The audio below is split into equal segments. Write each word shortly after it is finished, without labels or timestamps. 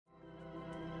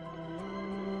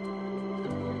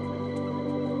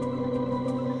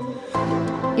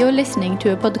You're listening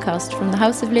to a podcast from the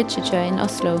House of Literature in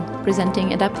Oslo,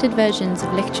 presenting adapted versions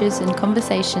of lectures and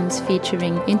conversations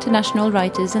featuring international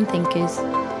writers and thinkers.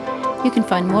 You can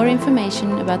find more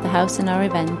information about the house and our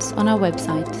events on our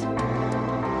website.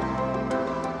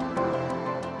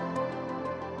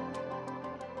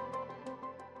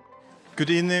 Good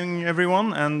evening,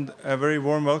 everyone, and a very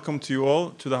warm welcome to you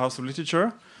all to the House of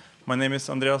Literature. My name is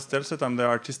Andreas Delset. I'm the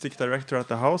artistic director at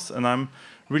the house, and I'm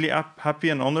really happy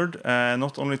and honored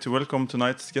not only to welcome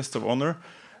tonight's guest of honor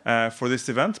for this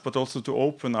event, but also to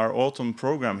open our autumn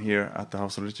program here at the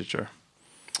House of Literature.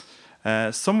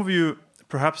 Some of you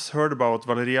perhaps heard about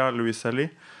Valeria Luiselli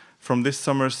from this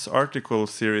summer's article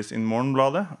series in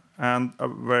Morgenbladet, and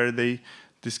where they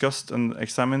discussed and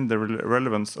examined the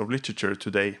relevance of literature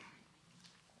today.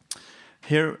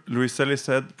 Here, Luiselli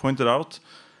pointed out,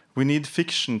 we need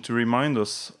fiction to remind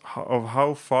us of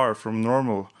how far from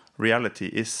normal reality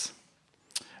is.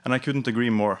 And I couldn't agree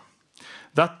more.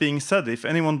 That being said, if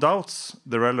anyone doubts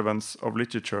the relevance of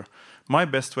literature, my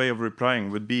best way of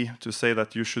replying would be to say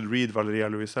that you should read Valeria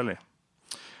Luiselli.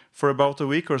 For about a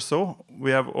week or so,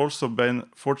 we have also been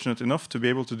fortunate enough to be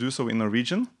able to do so in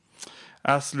Norwegian,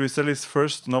 as Luiselli's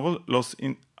first novel,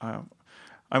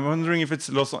 I'm wondering if it's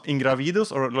Los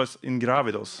Ingravidos or Los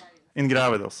Ingravidos.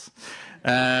 Ingravidos.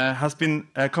 Has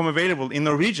become available in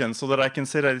Norwegian, so that I can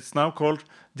say that it's now called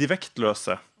De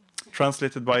Vektløse,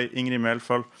 translated by Ingrid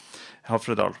Melfall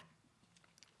Hafredal.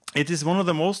 It is one of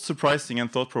the most surprising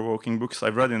and thought-provoking books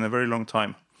I've read in a very long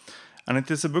time. And it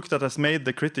is a book that has made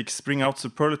the critics bring out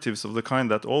superlatives of the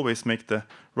kind that always make the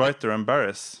writer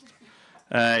embarrassed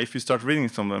if you start reading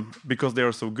some of them, because they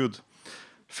are so good.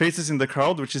 Faces in the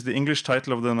Crowd, which is the English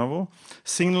title of the novel,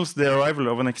 signals the arrival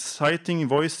of an exciting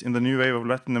voice in the new wave of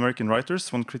Latin American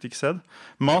writers, one critic said.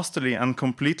 Masterly and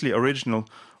completely original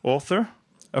author,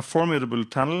 a formidable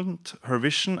talent, her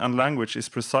vision and language is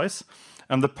precise,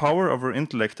 and the power of her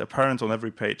intellect apparent on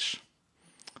every page.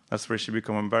 That's where she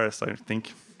became embarrassed, I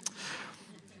think.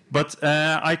 But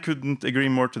I couldn't agree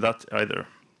more to that either.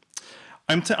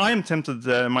 I am tempted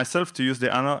myself to use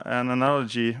an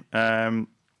analogy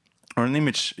or an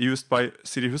image used by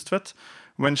Siri Hustvedt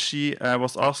when she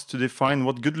was asked to define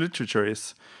what good literature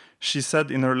is. She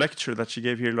said in her lecture that she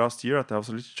gave here last year at the House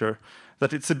of Literature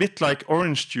that it's a bit like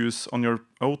orange juice on your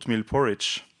oatmeal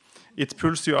porridge. It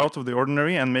pulls you out of the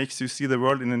ordinary and makes you see the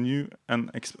world in a new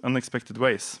and unexpected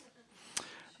ways.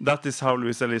 That is how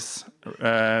Luiselli's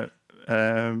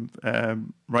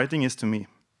writing is to me.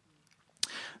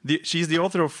 She is the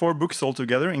author of 4 books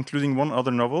altogether, including 1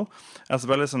 other novel, as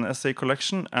well as an essay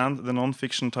collection and the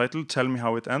non-fiction title Tell Me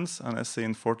How It Ends, an essay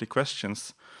in 40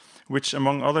 questions, which,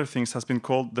 among other things, has been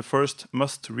called the first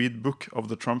must-read book of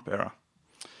the Trump era.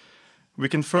 We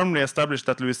can firmly establish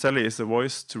that Luiselli is a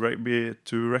voice to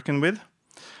reckon with,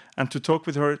 and to talk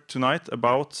with her tonight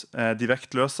about De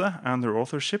Vektløse and her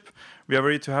authorship, we are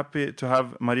very happy to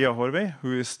have Maria Horvei,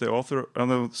 who is the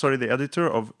editor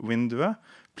of Vinduet.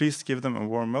 Please give them a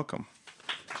warm welcome.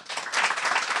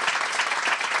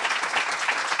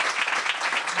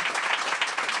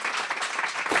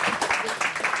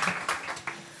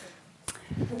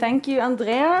 Thank you,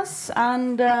 Andreas,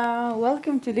 and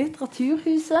welcome to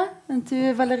Litteraturhuset and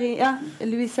to Valeria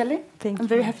Luiselli. I'm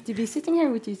very happy to be sitting here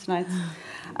with you tonight.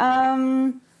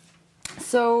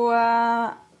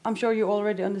 I'm sure you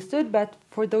already understood, but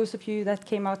for those of you that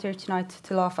came out here tonight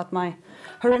to laugh at my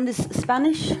horrendous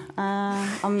Spanish,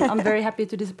 I'm very happy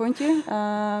to disappoint you.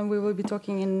 We will be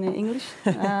talking in English.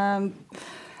 As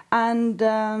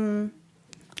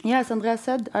Andreas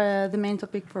said, the main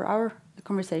topic for our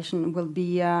conversation will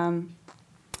be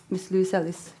Miss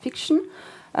Luiselli's fiction.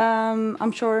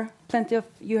 I'm sure plenty of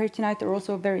you here tonight are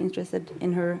also very interested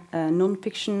in her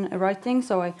non-fiction writing,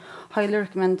 so I highly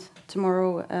recommend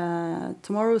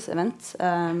tomorrow's event,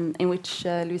 in which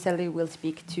Luiselli will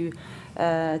speak to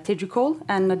Teju Cole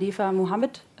and Nadifa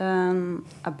Mohammed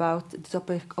about the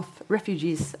topic of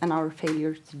refugees and our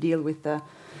failure to deal with the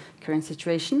current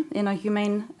situation in a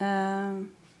humane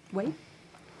way.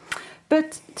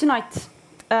 But tonight,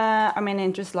 our main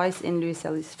interest lies in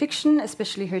Luiselli's fiction,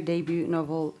 especially her debut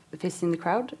novel Faces in the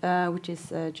Crowd, which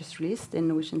is just released in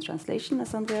Norwegian translation,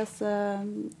 as Andreas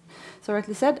so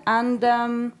rightly said. And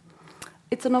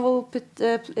it's a novel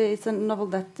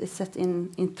that is set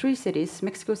in 3 cities: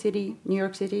 Mexico City, New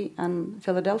York City, and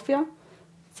Philadelphia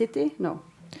City. No,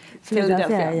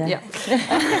 Philadelphia. Yeah.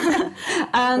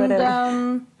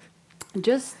 And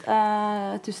just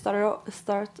to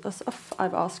start us off,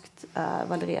 I've asked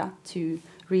Valeria to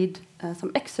read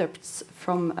some excerpts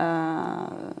from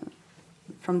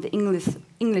the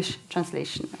English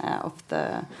translation of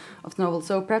the novel.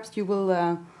 So perhaps you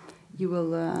will you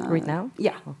will... Read now?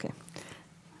 Yeah. Okay.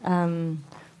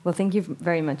 Well, thank you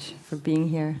very much for being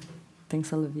here.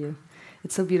 Thanks, all of you.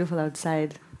 It's so beautiful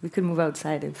outside. We could move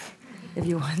outside if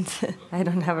you want. I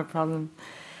don't have a problem.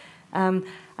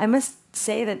 I must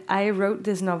say that I wrote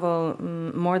this novel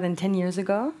more than 10 years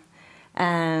ago,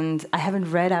 and I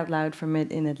haven't read out loud from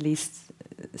it in at least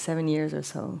 7 years or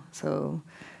so. So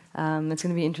it's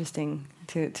going to be interesting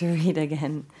to read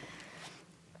again.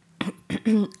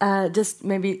 Just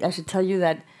maybe I should tell you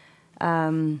that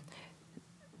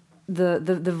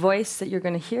the voice that you're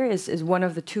going to hear is one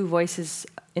of the two voices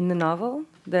in the novel.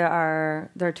 There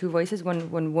are two voices,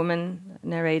 one woman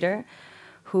narrator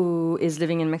who is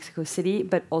living in Mexico City,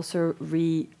 but also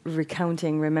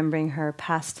remembering her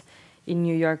past in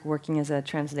New York, working as a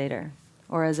translator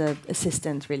or as an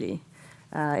assistant, really,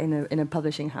 in a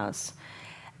publishing house.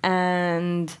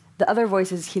 And the other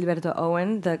voice is Gilberto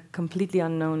Owen, the completely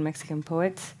unknown Mexican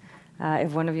poet.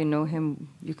 If one of you know him,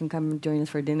 you can come join us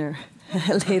for dinner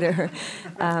later.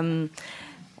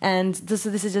 And this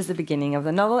is just the beginning of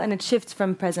the novel, and it shifts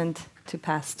from present to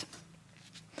past.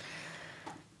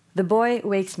 The boy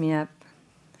wakes me up.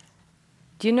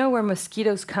 Do you know where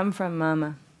mosquitoes come from,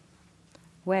 Mama?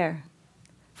 Where?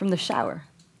 From the shower.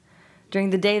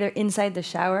 During the day, they're inside the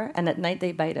shower, and at night,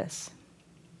 they bite us.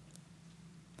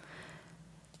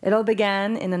 It all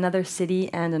began in another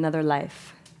city and another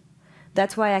life.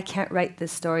 That's why I can't write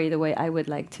this story the way I would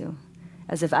like to,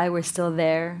 as if I were still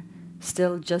there,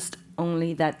 still just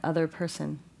only that other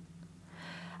person.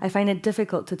 I find it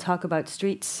difficult to talk about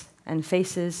streets and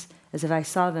faces as if I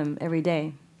saw them every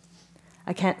day.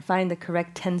 I can't find the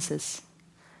correct tenses.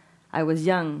 I was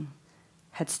young,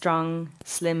 had strong,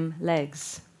 slim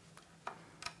legs.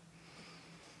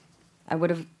 I would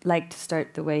have liked to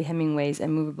start the way Hemingway's A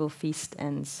Movable Feast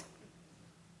ends.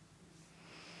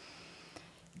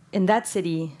 In that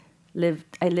city,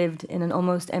 I lived in an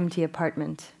almost empty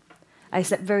apartment. I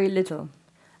slept very little.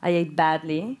 I ate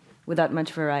badly, without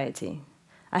much variety.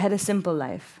 I had a simple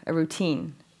life, a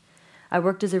routine. I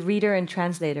worked as a reader and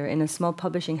translator in a small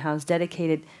publishing house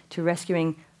dedicated to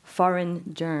rescuing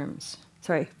foreign gems.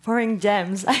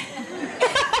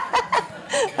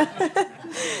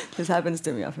 This happens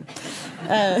to me often.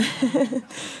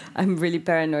 I'm really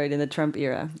paranoid in the Trump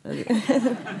era.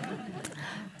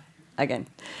 Again.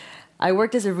 I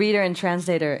worked as a reader and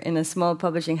translator in a small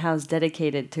publishing house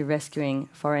dedicated to rescuing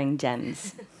foreign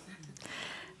gems.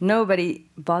 Nobody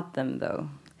bought them, though,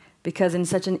 because in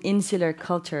such an insular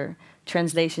culture,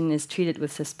 translation is treated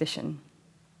with suspicion.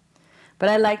 But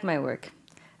I liked my work,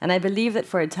 and I believe that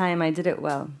for a time I did it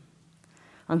well.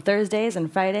 On Thursdays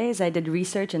and Fridays, I did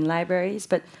research in libraries,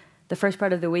 but the first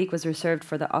part of the week was reserved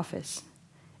for the office.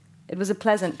 It was a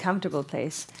pleasant, comfortable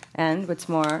place, and, what's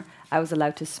more, I was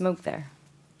allowed to smoke there.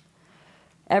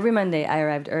 Every Monday, I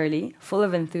arrived early, full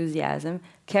of enthusiasm,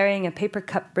 carrying a paper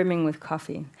cup brimming with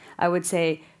coffee. I would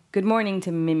say, "Good morning"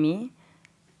 to Mimi,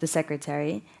 the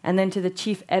secretary, and then to the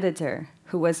chief editor,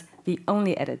 who was the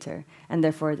only editor, and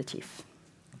therefore the chief.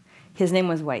 His name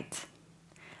was White.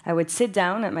 I would sit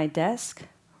down at my desk,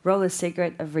 roll a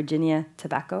cigarette of Virginia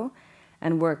tobacco,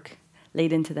 and work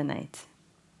late into the night.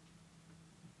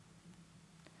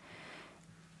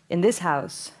 In this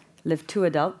house lived 2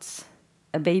 adults,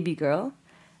 a baby girl,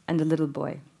 and a little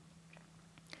boy.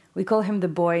 We call him the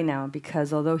boy now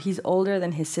because although he's older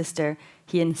than his sister,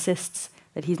 he insists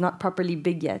that he's not properly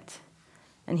big yet.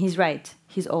 And he's right.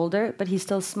 He's older, but he's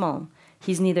still small.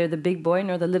 He's neither the big boy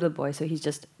nor the little boy, so he's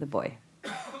just the boy.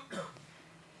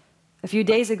 A few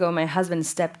days ago, my husband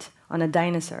stepped on a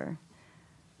dinosaur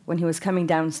when he was coming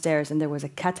downstairs, and there was a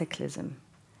cataclysm.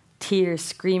 Tears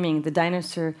screaming, the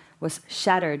dinosaur was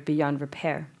shattered beyond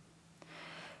repair.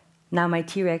 Now my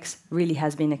T-Rex really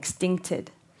has been extincted,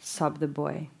 sobbed the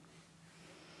boy.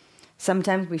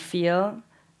 Sometimes we feel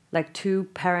like 2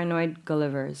 paranoid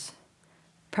Gullivers,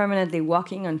 permanently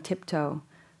walking on tiptoe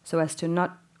so as to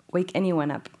not wake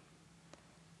anyone up,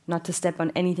 not to step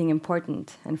on anything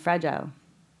important and fragile.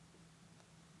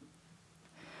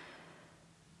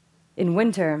 In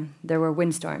winter, there were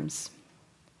windstorms,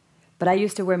 but I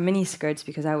used to wear miniskirts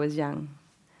because I was young.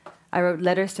 I wrote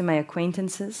letters to my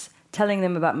acquaintances, telling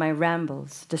them about my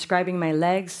rambles, describing my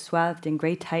legs swathed in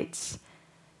grey tights,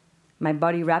 my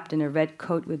body wrapped in a red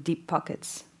coat with deep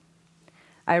pockets.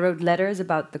 I wrote letters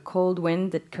about the cold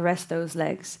wind that caressed those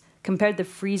legs, compared the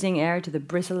freezing air to the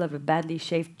bristle of a badly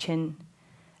shaved chin,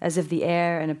 as if the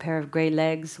air and a pair of grey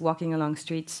legs walking along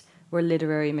streets were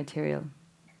literary material.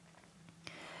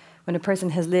 When a person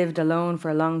has lived alone for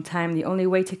a long time, the only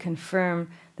way to confirm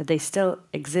that they still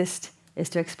exist is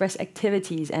to express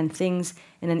activities and things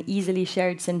in an easily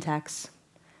shared syntax.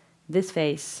 This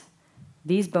face,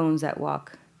 these bones that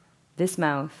walk, this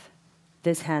mouth,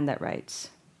 this hand that writes.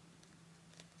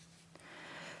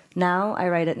 Now I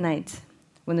write at night,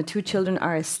 when the 2 children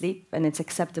are asleep and it's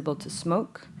acceptable to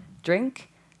smoke, drink,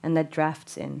 and let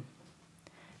drafts in.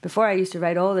 Before I used to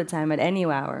write all the time at any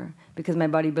hour because my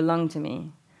body belonged to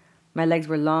me. My legs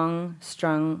were long,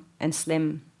 strong, and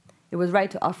slim. It was right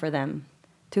to offer them,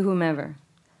 to whomever,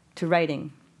 to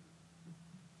writing.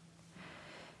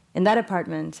 In that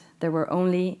apartment, there were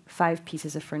only 5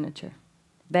 pieces of furniture: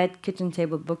 bed, kitchen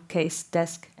table, bookcase,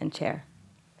 desk, and chair.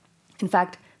 In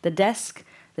fact, the desk,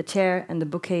 the chair, and the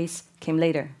bookcase came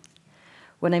later.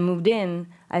 When I moved in,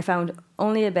 I found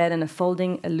only a bed and a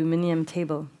folding aluminum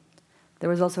table. There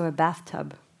was also a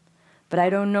bathtub, but I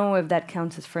don't know if that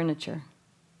counts as furniture.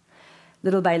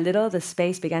 Little by little, the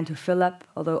space began to fill up,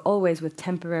 although always with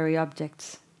temporary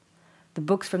objects. The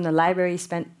books from the library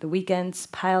spent the weekends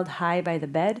piled high by the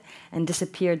bed and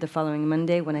disappeared the following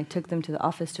Monday when I took them to the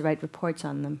office to write reports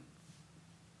on them.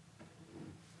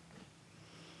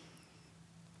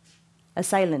 A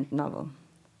silent novel,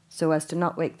 so as to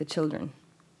not wake the children.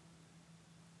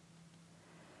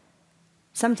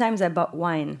 Sometimes I bought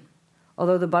wine,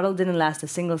 although the bottle didn't last a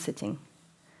single sitting.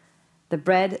 The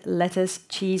bread, lettuce,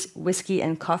 cheese, whiskey,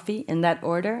 and coffee, in that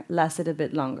order, lasted a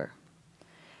bit longer.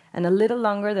 And a little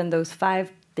longer than those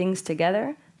 5 things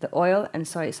together, the oil and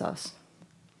soy sauce.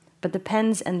 But the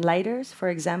pens and lighters, for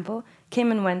example,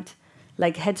 came and went,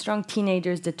 like headstrong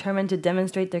teenagers determined to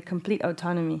demonstrate their complete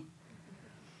autonomy.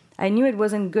 I knew it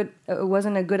wasn't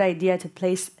a good idea to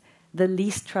place the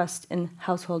least trust in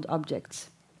household objects.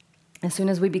 As soon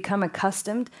as we become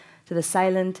accustomed to the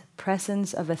silent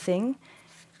presence of a thing,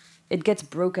 it gets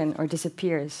broken or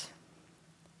disappears.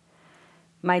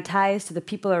 My ties to the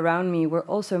people around me were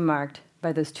also marked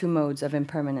by those 2 modes of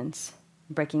impermanence: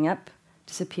 breaking up,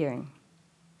 disappearing.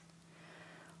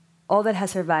 All that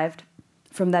has survived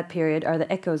from that period are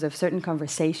the echoes of certain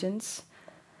conversations,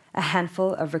 a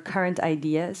handful of recurrent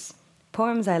ideas,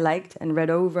 poems I liked and read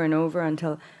over and over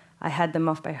until I had them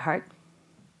off by heart.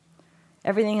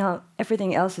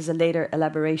 Everything else is a later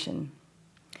elaboration.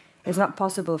 It's not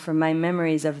possible for my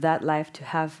memories of that life to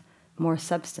have more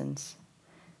substance.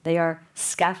 They are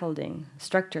scaffolding,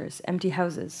 structures, empty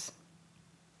houses.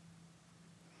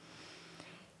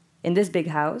 In this big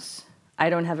house, I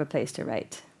don't have a place to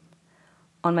write.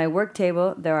 On my work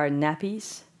table, there are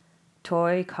nappies,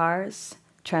 toy cars,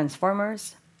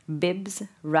 transformers, bibs,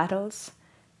 rattles,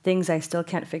 things I still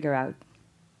can't figure out.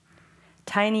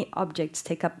 Tiny objects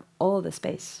take up all the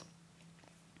space.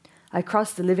 I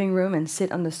cross the living room and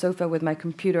sit on the sofa with my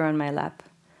computer on my lap.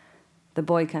 The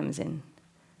boy comes in.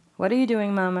 "What are you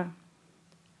doing, Mama?"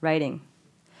 "Writing."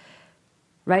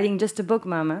 "Writing just a book,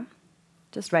 Mama?"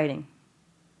 "Just writing."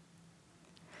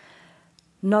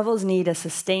 Novels need a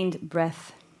sustained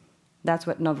breath. That's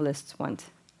what novelists want.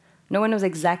 No one knows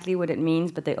exactly what it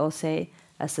means, but they all say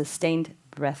a sustained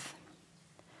breath.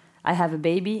 I have a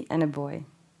baby and a boy.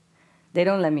 They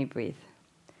don't let me breathe.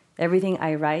 Everything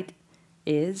I write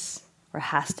is, or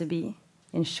has to be,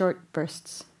 in short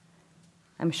bursts.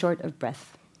 I'm short of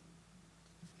breath.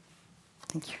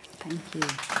 Thank you. Thank you.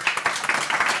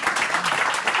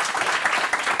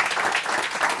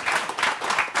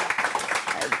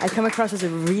 I come across as a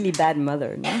really bad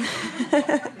mother, no?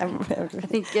 I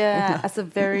think as a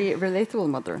very relatable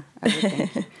mother, I would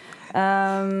think.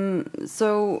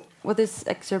 So what this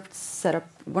excerpt set up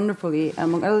wonderfully,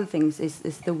 among other things,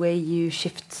 is the way you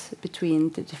shift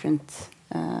between the different,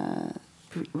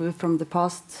 from the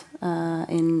past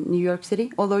in New York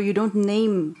City. Although you don't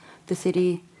name the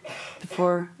city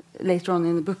before later on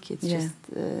in the book, it's just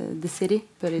the city.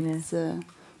 But it's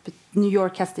but New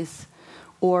York has this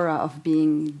aura of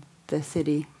being the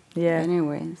city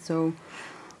anyway. So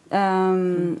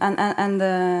and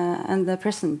the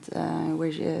present,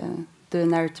 where the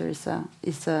narrator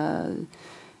is a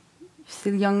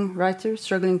still young writer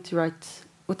struggling to write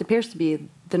what appears to be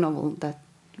the novel that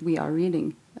we are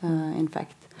reading, in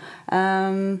fact.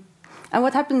 And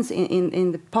what happens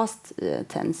in the past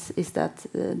tense is that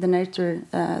the narrator,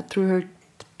 through her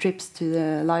trips to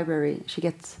the library, she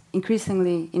gets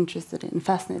increasingly interested and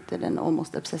fascinated and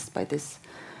almost obsessed by this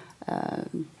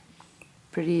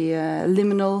pretty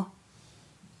liminal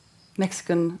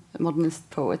Mexican modernist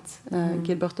poet,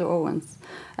 Gilberto Owens.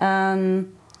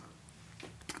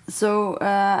 So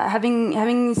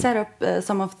having set up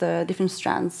some of the different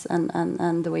strands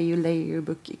and the way you lay your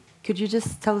book, could you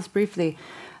just tell us briefly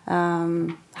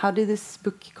how did this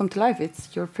book come to life?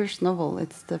 It's your first novel.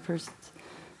 It's the first,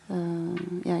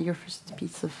 your first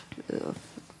piece of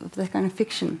that kind of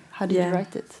fiction. How did you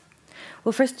write it?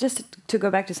 Well, first, just to go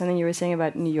back to something you were saying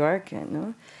about New York,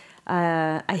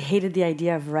 I hated the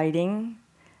idea of writing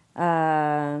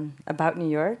about New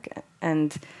York,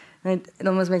 and it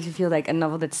almost makes you feel like a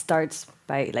novel that starts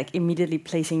by like immediately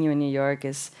placing you in New York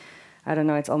is, I don't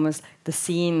know, it's almost the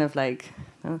scene of like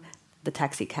the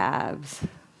taxi cabs,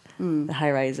 the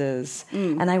high rises,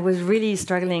 and I was really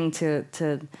struggling to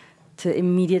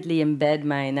immediately embed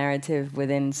my narrative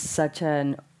within such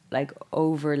an like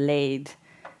overlaid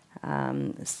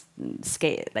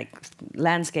like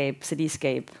landscape,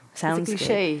 cityscape, soundscape. It's a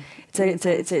cliche.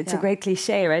 It's a great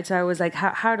cliche, right? So I was like,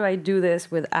 how do I do this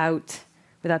without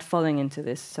falling into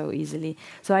this so easily?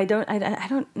 So I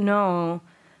don't know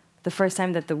the first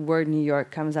time that the word New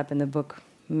York comes up in the book,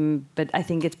 but I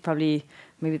think it's probably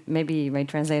maybe my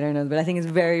translator knows, but I think it's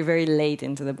very, very late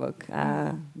into the book.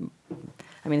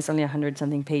 I mean, it's only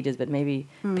 100-something pages, but maybe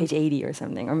page 80 or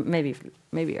something, or maybe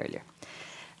earlier.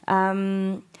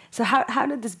 So how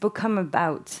did this book come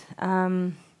about?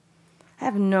 I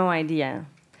have no idea.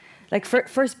 Like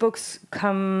first books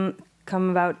come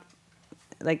about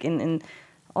like in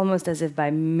almost as if by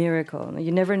miracle.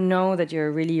 You never know that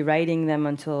you're really writing them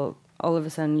until all of a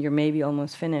sudden you're maybe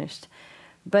almost finished.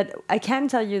 But I can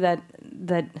tell you that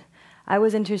I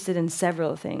was interested in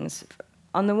several things.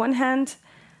 On the one hand,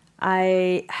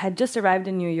 I had just arrived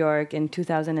in New York in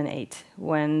 2008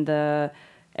 when the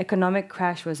economic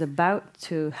crash was about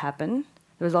to happen.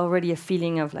 There was already a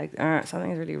feeling of like,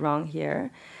 something's really wrong here.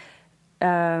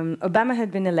 Obama had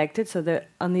been elected, so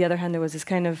on the other hand, there was this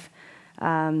kind of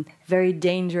very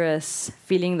dangerous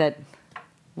feeling that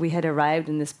we had arrived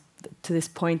to this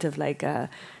point of like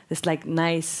this like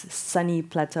nice sunny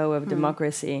plateau of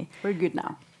democracy. We're good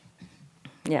now.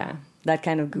 Yeah, that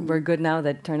kind of we're good now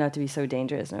that turned out to be so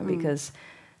dangerous, no? Because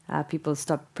people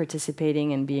stopped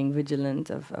participating and being vigilant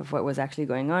of what was actually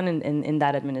going on in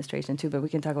that administration too. But we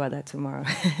can talk about that tomorrow.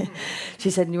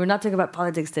 She said, "We're not talking about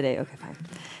politics today." Okay,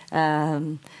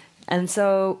 fine. And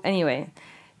so anyway,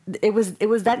 it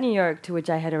was that New York to which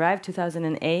I had arrived,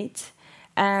 2008,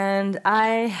 and I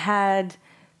had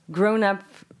grown up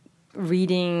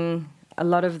reading a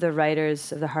lot of the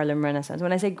writers of the Harlem Renaissance.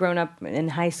 When I say grown up, in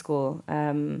high school,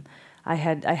 I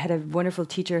had a wonderful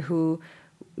teacher who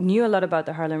knew a lot about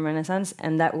the Harlem Renaissance,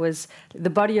 and that was the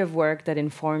body of work that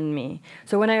informed me.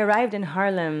 So when I arrived in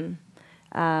Harlem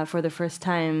for the first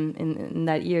time in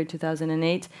that year,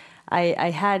 2008, I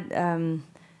had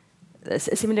a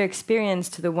similar experience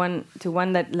to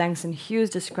one that Langston Hughes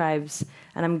describes,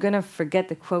 and I'm gonna forget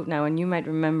the quote now, and you might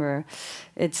remember.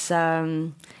 It's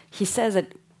he says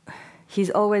that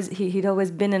he'd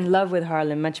always been in love with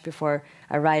Harlem much before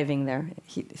arriving there.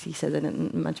 He says it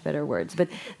in much better words, but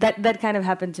that kind of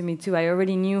happened to me too. I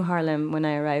already knew Harlem when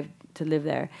I arrived to live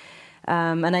there,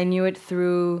 and I knew it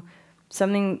through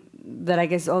something that I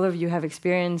guess all of you have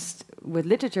experienced with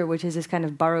literature, which is this kind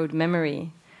of borrowed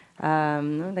memory.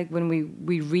 Like when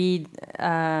we read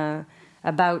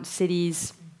about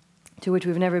cities to which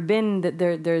we've never been, that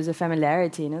there's a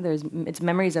familiarity. It's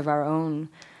memories of our own.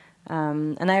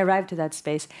 And I arrived to that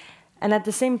space. And at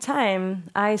the same time,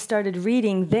 I started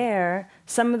reading there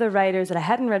some of the writers that I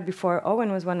hadn't read before.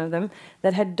 Owen was one of them,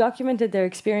 that had documented their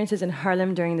experiences in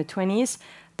Harlem during the 20s,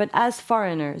 but as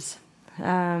foreigners.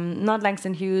 Not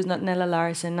Langston Hughes, not Nella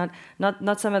Larsen,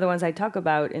 not some of the ones I talk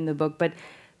about in the book, but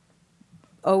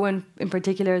Owen in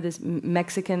particular, this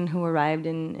Mexican who arrived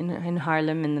in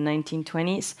Harlem in the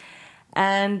 1920s,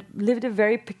 and lived a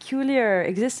very peculiar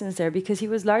existence there because he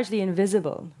was largely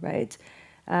invisible, right?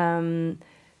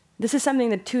 This is something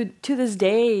that to this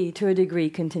day, to a degree,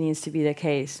 continues to be the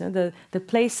case. The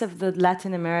place of the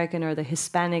Latin American or the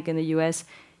Hispanic in the U.S.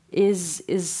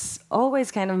 is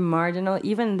always kind of marginal,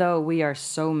 even though we are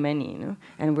so many,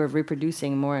 and we're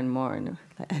reproducing more and more.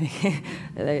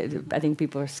 I think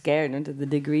people are scared to the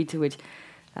degree to which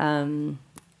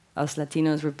us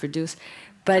Latinos reproduce.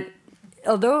 But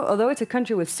although it's a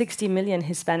country with 60 million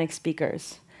Hispanic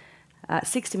speakers,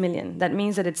 60 million, that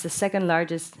means that it's the second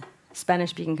largest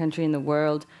Spanish-speaking country in the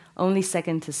world, only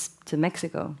second to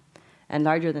Mexico, and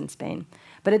larger than Spain.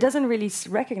 But it doesn't really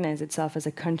recognize itself as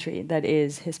a country that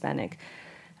is Hispanic.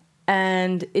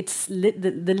 And it's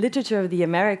the literature of the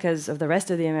Americas, of the rest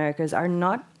of the Americas, are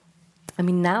not. I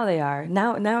mean, now they are.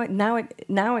 Now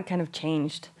it kind of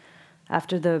changed.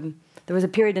 After there was a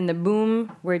period in the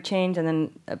boom where it changed, and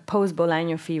then a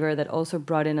post-Bolaño fever that also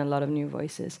brought in a lot of new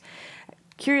voices.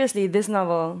 Curiously, this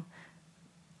novel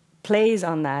plays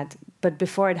on that, but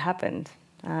before it happened.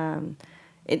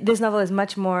 This novel is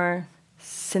much more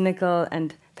cynical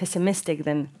and pessimistic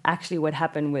than actually what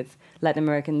happened with Latin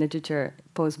American literature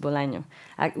post-Bolaño.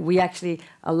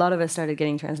 A lot of us started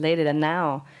getting translated, and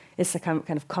now it's a kind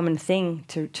of common thing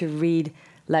to read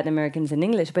Latin Americans in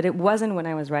English, but it wasn't when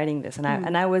I was writing this,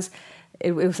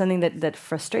 it was something that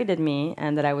frustrated me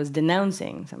and that I was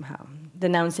denouncing somehow,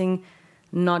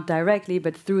 not directly,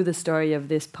 but through the story of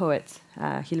this poet,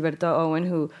 Gilberto Owen,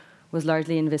 who was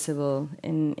largely invisible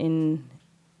in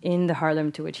the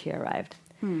Harlem to which he arrived.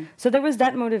 So there was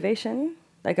that motivation,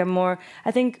 like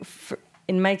I think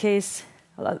in my case,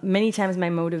 many times my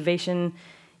motivation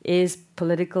is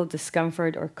political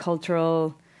discomfort or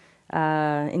cultural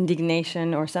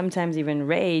indignation or sometimes even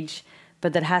rage,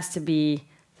 but that has to be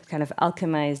kind of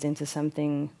alchemized into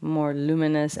something more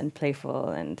luminous and playful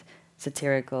and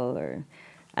satirical.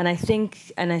 And I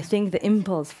think the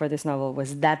impulse for this novel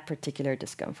was that particular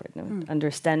discomfort,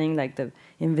 understanding like the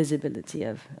invisibility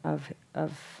of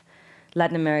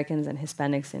Latin Americans and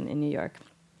Hispanics in New York.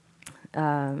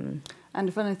 And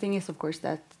the funny thing is, of course,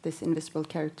 that this invisible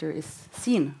character is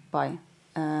seen by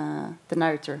the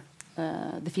narrator,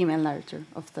 the female narrator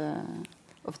of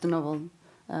the novel,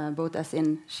 both as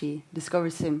in she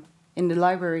discovers him in the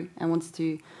library and wants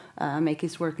to make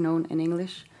his work known in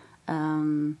English,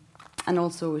 and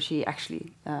also she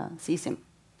actually sees him.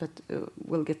 But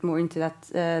we'll get more into that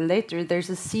later. There's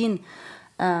a scene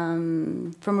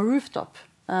from a rooftop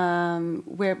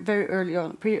where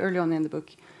pretty early on in the book,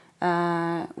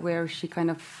 where she kind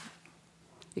of,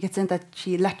 you get sense that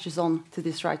she latches on to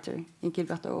this writer,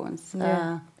 Gilberto Owens.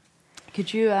 Yeah.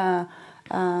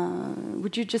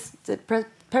 Would you just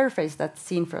paraphrase that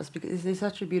scene for us, because it's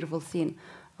such a beautiful scene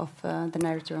of the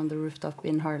narrator on the rooftop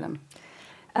in Harlem?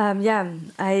 I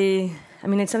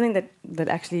mean, it's something that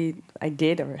actually I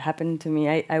did or happened to me.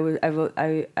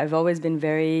 I've always been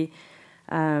very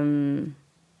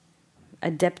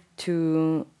adept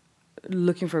to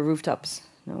looking for rooftops,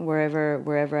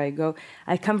 wherever I go.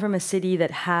 I come from a city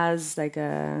that has like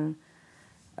an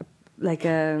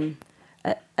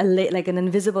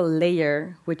invisible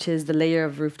layer, which is the layer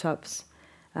of rooftops.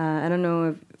 I don't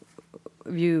know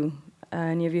if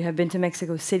any of you have been to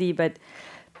Mexico City, but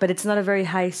it's not a very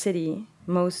high city.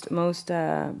 Most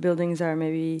buildings are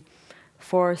maybe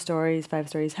 4 stories, 5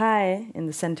 stories high in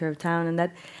the center of town,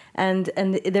 and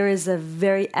there is a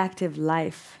very active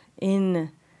life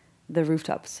in the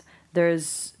rooftops.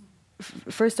 There's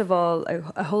first of all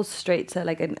a whole strata,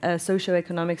 like a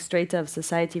socio-economic strata of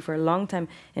society for a long time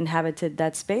inhabited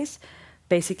that space.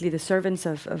 Basically, the servants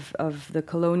of the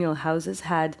colonial houses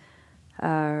had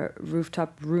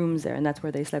rooftop rooms there, and that's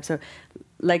where they slept. So,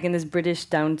 like in this British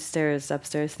downstairs,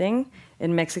 upstairs thing,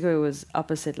 in Mexico it was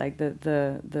opposite. Like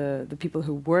the people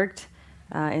who worked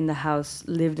in the house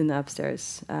lived in the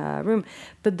upstairs room.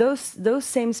 But those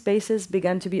same spaces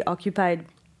began to be occupied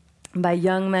by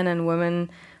young men and women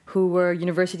who were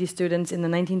university students in the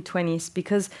 1920s,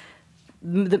 because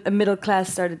the middle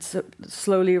class started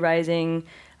slowly rising.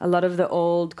 A lot of the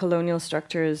old colonial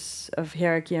structures of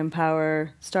hierarchy and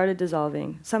power started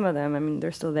dissolving. Some of them, I mean,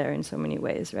 they're still there in so many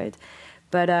ways, right?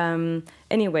 But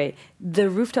anyway, the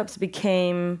rooftops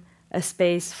became a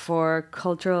space for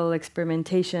cultural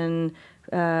experimentation.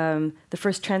 The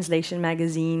first translation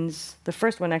magazines, the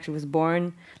first one actually was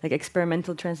born, like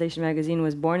Experimental Translation Magazine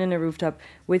was born in a rooftop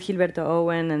with Gilberto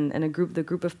Owen and the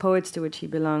group of poets to which he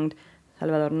belonged,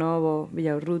 Salvador Novo,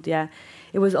 Villaurrutia.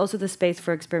 It was also the space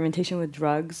for experimentation with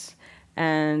drugs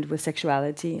and with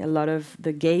sexuality. A lot of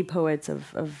the gay poets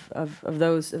of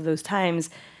those times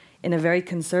in a very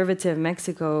conservative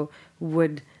Mexico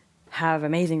would have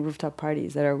amazing rooftop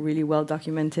parties that are really well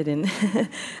documented in.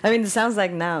 I mean, it sounds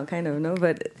like now, kind of, no?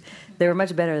 But they were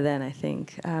much better then, I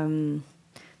think.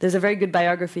 There's a very good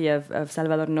biography of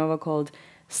Salvador Novo called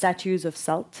Statues of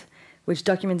Salt, which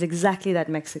documents exactly that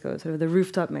Mexico, sort of the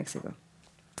rooftop Mexico.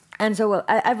 And so, well,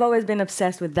 I've always been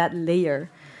obsessed with that layer,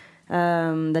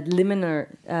 that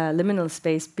liminal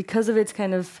space, because of its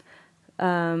kind of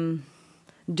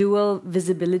dual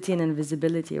visibility and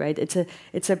invisibility, right? It's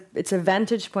a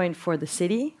vantage point for the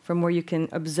city, from where you can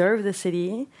observe the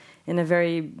city in a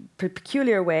very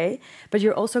peculiar way, but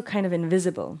you're also kind of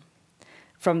invisible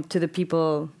to the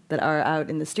people that are out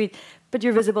in the street, but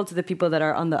you're visible to the people that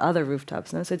are on the other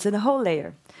rooftops. No? So it's in a whole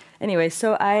layer. Anyway,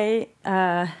 so I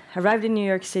arrived in New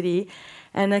York City,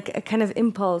 and a kind of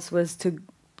impulse was to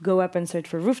go up and search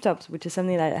for rooftops, which is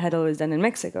something that I had always done in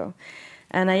Mexico.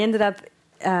 And I ended up,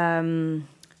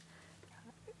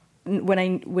 when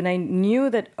I knew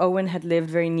that Owen had lived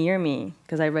very near me,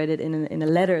 because I read it in a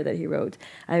letter that he wrote,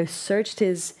 I searched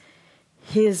his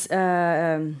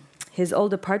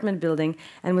old apartment building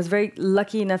and was very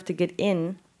lucky enough to get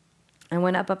in. I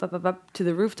went up to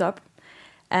the rooftop,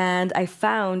 and I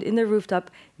found in the rooftop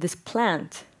this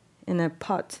plant in a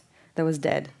pot that was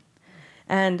dead.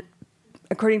 And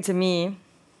according to me,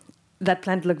 that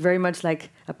plant looked very much like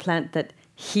a plant that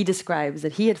he describes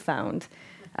that he had found.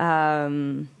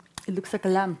 It looks like a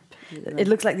lamp. It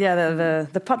looks like,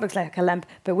 the pot looks like a lamp,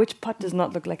 but which pot does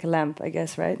not look like a lamp, I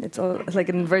guess, right? It's like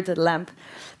an inverted lamp.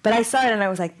 But I saw it and I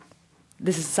was like,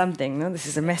 this is something, no? This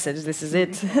is a message, this is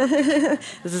it.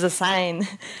 This is a sign.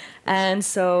 And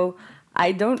so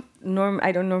I don't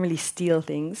normally steal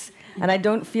things, and I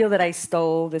don't feel that I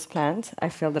stole this plant. I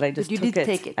feel that I just took it.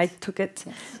 Take it. I took it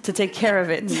to take care of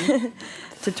it,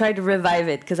 to try to revive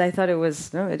it, because I thought it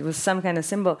was some kind of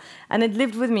symbol, and it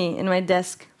lived with me in my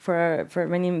desk for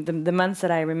many the months that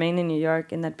I remained in New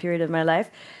York in that period of my life,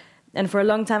 and for a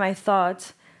long time I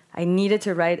thought I needed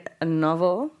to write a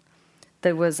novel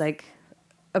that was like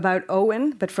about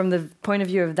Owen, but from the point of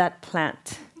view of that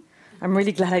plant. I'm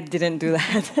really glad I didn't do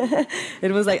that.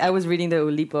 It was like I was reading the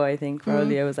Oulipo, I think,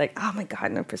 probably. I was like, oh my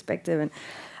God, no perspective. And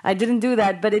I didn't do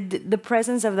that, but the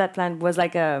presence of that plant was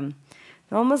like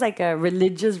almost like a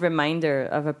religious reminder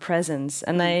of a presence.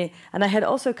 And I had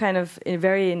also kind of a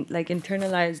very like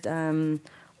internalized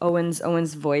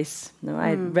Owen's voice. You know? I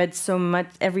had read so much,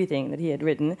 everything that he had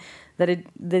written, that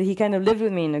he kind of lived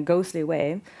with me in a ghostly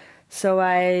way. So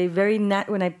when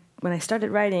I started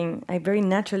writing, I very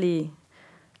naturally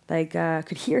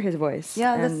could hear his voice.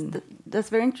 Yeah, that's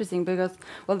very interesting because,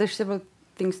 well, there's several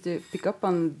things to pick up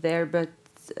on there, but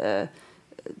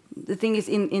the thing is,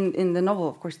 in the novel,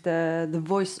 of course, the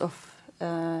voice of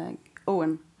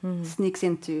Owen sneaks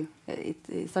into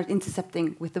it starts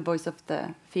intercepting with the voice of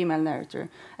the female narrator,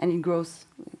 and it grows.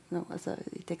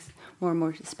 It takes more and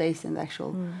more space in the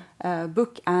actual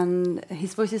book, and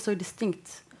his voice is so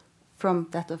distinct from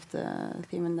that of the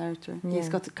female narrator. Yeah. He's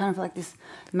got kind of like this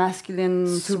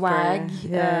masculine swag,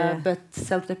 but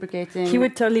self-deprecating. He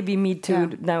would totally be Me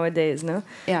Too nowadays, no?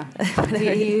 Yeah,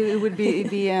 he would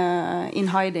be in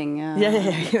hiding.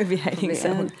 He would be hiding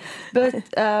somewhere. But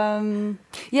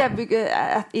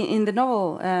in the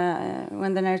novel,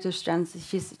 when the narrator stands,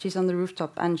 she's on the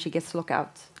rooftop and she gets locked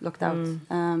out,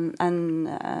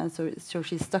 so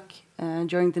she's stuck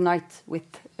during the night with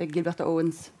Gilberto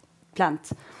Owen's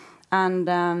plant.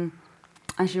 And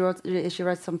she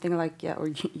writes something like, or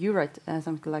you write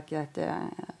something like that.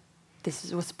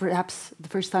 This was perhaps the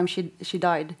first time she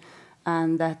died,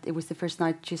 and that it was the first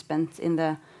night she spent in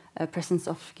the presence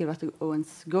of Gilberto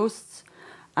Owen's ghosts.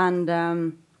 And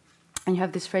you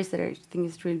have this phrase that I think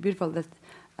is really beautiful. That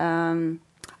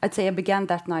I'd say I began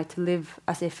that night to live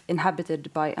as if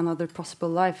inhabited by another possible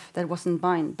life that wasn't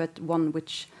mine, but one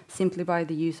which, simply by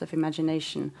the use of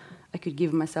imagination, I could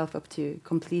give myself up to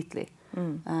completely.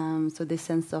 So this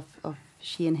sense of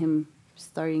she and him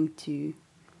starting to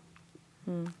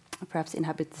perhaps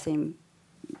inhabit the same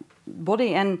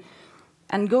body, and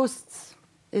ghosts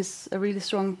is a really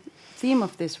strong theme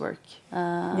of this work.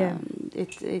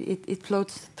 It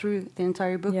floats through the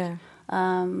entire book.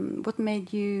 What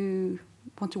made you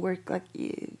want to work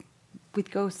with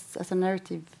ghosts as a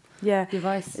narrative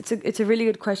device? It's a really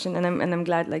good question, and I'm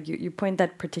glad you point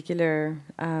that particular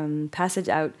passage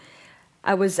out.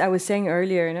 I was saying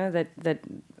earlier, that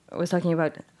I was talking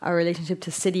about our relationship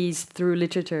to cities through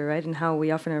literature, right, and how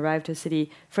we often arrive to a city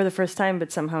for the first time,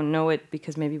 but somehow know it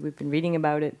because maybe we've been reading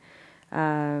about it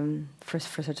for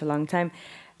such a long time,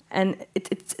 and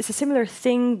it's a similar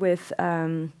thing with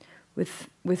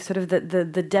sort of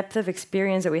the depth of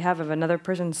experience that we have of another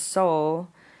person's soul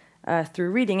through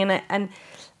reading, and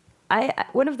I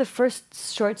one of the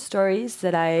first short stories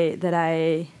that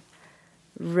I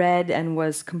read and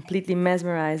was completely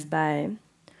mesmerized by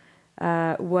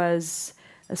was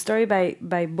a story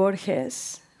by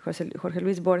Borges, Jorge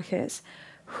Luis Borges,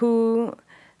 who,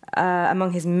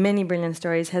 among his many brilliant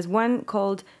stories, has one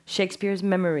called Shakespeare's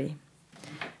Memory.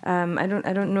 I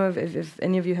don't know if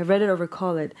any of you have read it or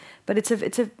recall it, but it's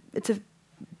a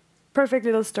perfect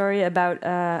little story about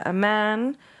a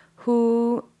man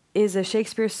who is a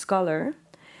Shakespeare scholar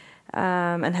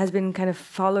and has been kind of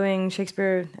following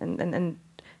Shakespeare and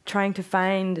trying to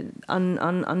find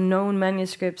unknown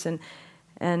manuscripts and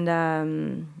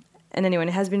anyway,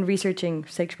 has been researching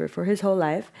Shakespeare for his whole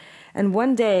life. And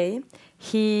one day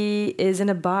he is in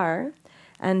a bar,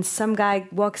 and some guy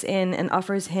walks in and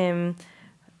offers him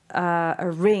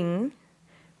a ring,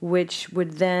 which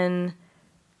would then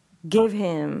give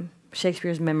him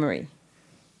Shakespeare's memory.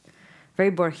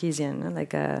 Very Borgesian,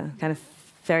 like a kind of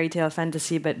fairy tale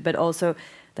fantasy, but also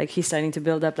like he's starting to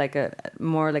build up like a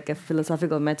more like a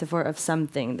philosophical metaphor of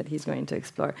something that he's going to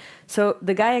explore. So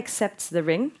the guy accepts the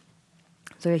ring,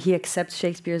 so he accepts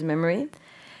Shakespeare's memory,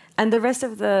 and the rest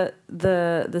of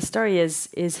the story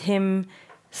is him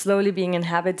slowly being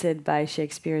inhabited by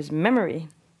Shakespeare's memory,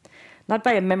 not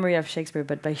by a memory of Shakespeare,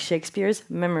 but by Shakespeare's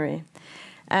memory.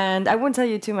 And I won't tell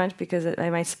you too much because I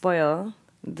might spoil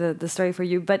the story for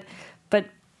you, but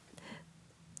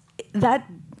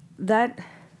that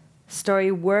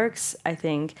story works, I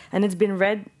think, and it's been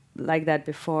read like that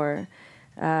before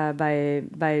by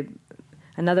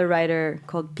another writer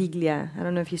called Piglia. I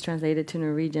don't know if he's translated to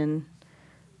Norwegian.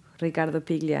 Ricardo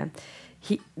Piglia.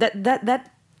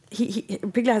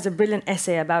 Piglia has a brilliant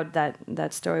essay about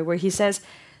that story where he says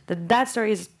that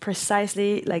story is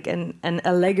precisely like an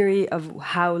allegory of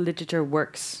how literature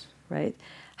works, right?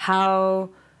 How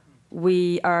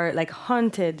we are like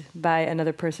haunted by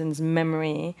another person's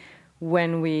memory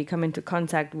when we come into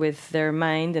contact with their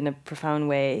mind in a profound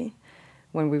way,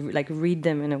 when we like read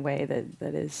them in a way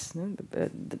that is,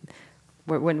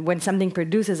 when something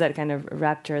produces that kind of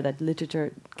rapture that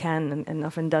literature can and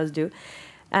often does do,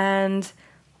 and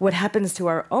what happens to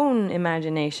our own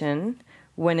imagination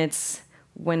when it's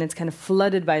kind of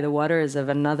flooded by the waters of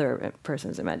another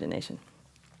person's imagination.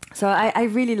 So I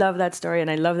really love that story,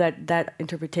 and I love that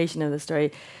interpretation of the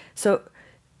story. So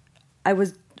I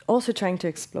was also trying to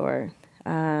explore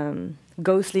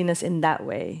ghostliness in that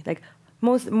way, like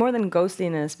more than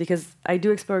ghostliness, because I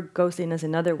do explore ghostliness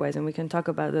in other ways, and we can talk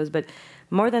about those. But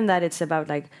more than that, it's about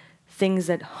like things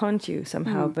that haunt you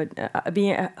somehow, but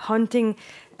being haunting,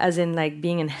 as in like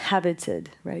being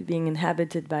inhabited, right? Being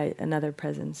inhabited by another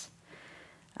presence.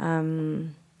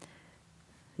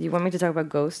 You want me to talk about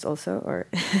ghosts also, or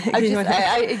I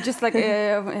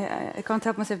can't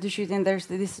help myself to shoot in. There's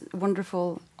this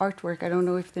wonderful artwork. I don't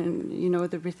know if you know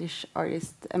the British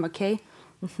artist Emma Kay.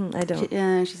 I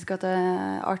don't. She's got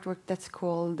an artwork that's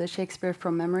called Shakespeare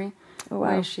from Memory,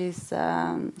 where she's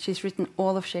written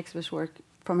all of Shakespeare's work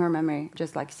from her memory,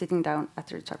 just like sitting down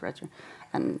at her typewriter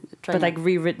and trying. But like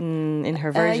rewritten in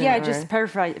her version. Yeah, just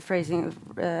paraphrasing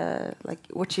like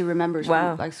what she remembers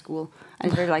from like school,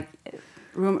 and it's very like.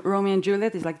 Romeo and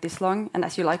Juliet is like this long, and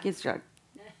As You Like It, it's like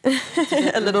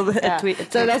a little bit. Yeah.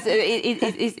 So that's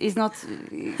it's not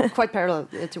quite parallel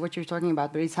to what you're talking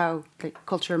about, but it's how like,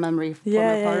 cultural memory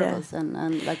forms part of us,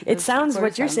 and like it sounds.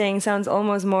 What you're saying sounds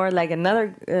almost more like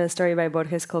another story by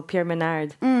Borges called Pierre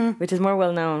Menard, which is more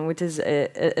well known. Which is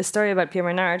a story about Pierre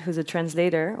Menard, who's a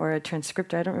translator or a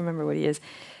transcriptor. I don't remember what he is,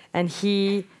 and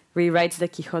he rewrites the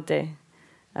Quixote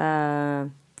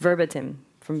verbatim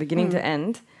from beginning to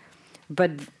end.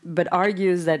 But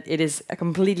argues that it is a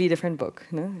completely different book,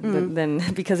 no? Than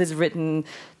because it's written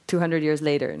 200 years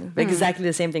later. No? Exactly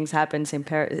the same things happen, same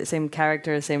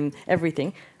character, same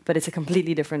everything, but it's a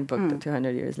completely different book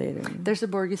 200 years later. No? There's a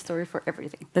Borges story for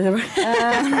everything. Yeah,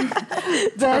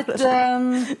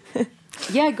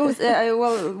 it goes.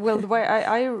 Well, the way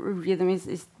I read them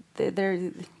is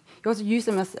you also use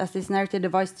them as this narrative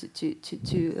device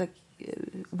to like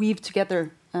weave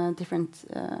together different.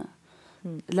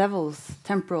 Levels,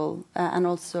 temporal and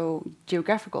also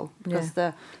geographical, because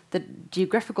the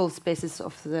geographical spaces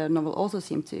of the novel also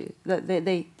seem to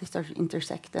they start to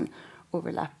intersect and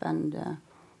overlap, and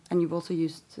you've also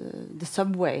used the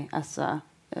subway as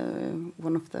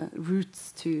one of the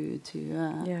routes to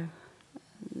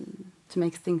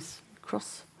make things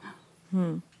cross. I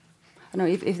don't know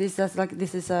if this is like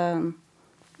this is I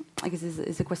guess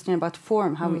is a question about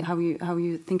form, how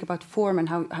you think about form and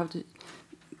how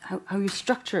you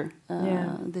structure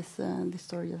this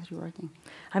story that you're writing.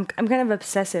 I'm kind of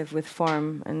obsessive with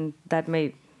form, and that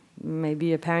may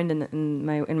be apparent in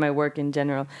my work in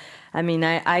general. I mean,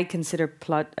 I consider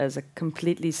plot as a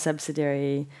completely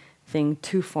subsidiary thing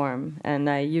to form, and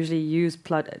I usually use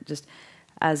plot just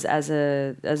as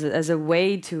a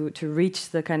way to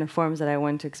reach the kind of forms that I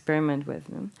want to experiment with.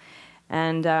 You know?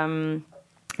 And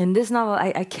in this novel,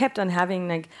 I kept on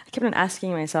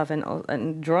asking myself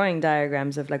and drawing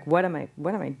diagrams of like what am I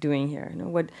doing here? You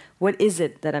know, what is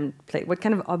it that I'm playing? What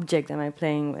kind of object am I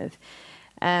playing with?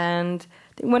 And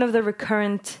I think one of the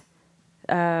recurrent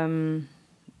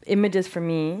images for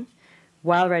me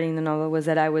while writing the novel was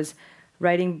that I was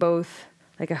writing both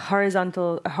like a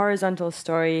horizontal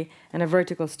story and a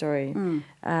vertical story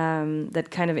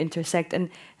that kind of intersect, and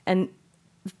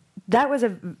that was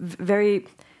a very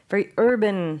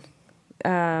urban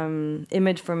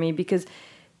image for me, because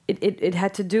it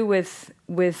had to do with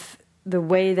the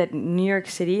way that New York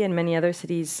City and many other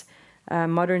cities,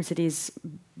 modern cities,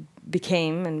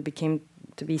 became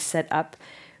to be set up,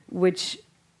 which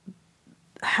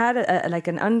had like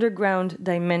an underground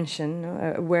dimension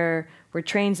where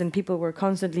trains and people were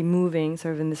constantly moving,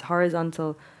 sort of in this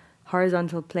horizontal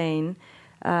plane,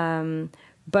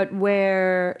 but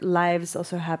where lives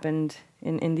also happened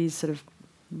in these sort of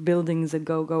buildings that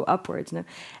go upwards, no?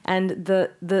 And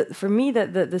for me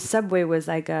the subway was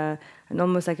like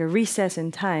almost like a recess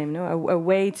in time, no? A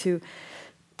way to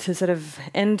to sort of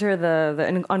enter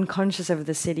the unconscious of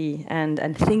the city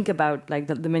and think about like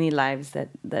the many lives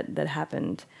that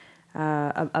happened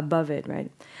above it,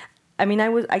 right? I mean,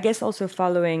 I guess also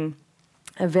following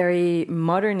a very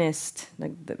modernist,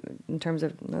 like in terms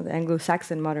of the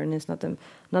Anglo-Saxon modernists,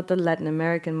 not the Latin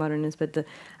American modernists, but the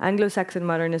Anglo-Saxon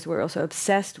modernists were also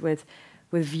obsessed with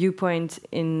viewpoint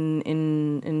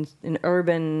in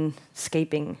urban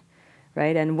scaping,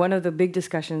 right? And one of the big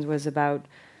discussions was about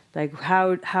like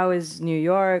how is New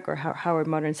York or how are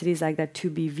modern cities like that to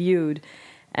be viewed?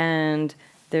 And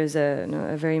there's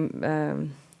a very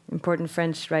important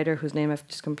French writer whose name I've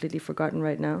just completely forgotten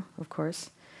right now, of course,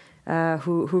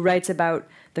 who writes about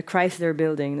the Chrysler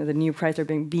building, the new Chrysler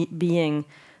building being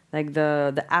like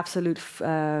the absolute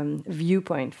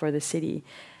viewpoint for the city.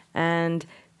 And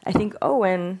I think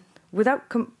Owen, without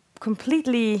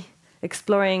completely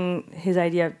exploring his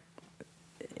idea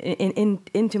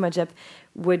in too much depth,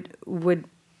 would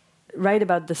write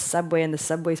about the subway and the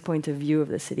subway's point of view of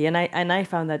the city, and I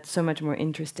found that so much more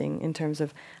interesting in terms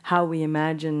of how we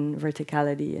imagine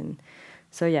verticality. And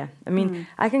so yeah, I mean,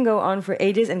 I can go on for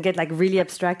ages and get like really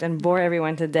abstract and bore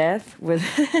everyone to death with.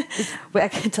 I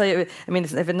can tell you, I mean,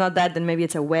 if it's not that, then maybe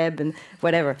it's a web and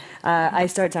whatever. I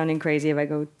start sounding crazy if I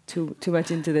go too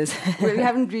much into this. We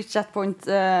haven't reached that point,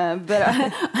 but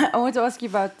I want to ask you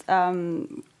about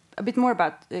a bit more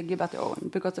about Gilbert Owen,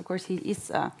 because of course he's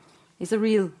a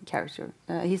real character.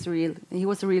 He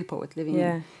was a real poet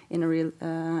living in a real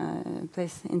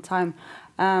place in time.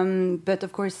 But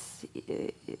of course,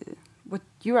 what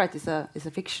you write is a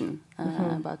fiction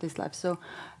about his life. So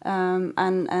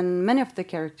and many of the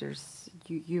characters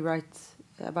you write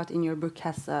about in your book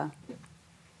has a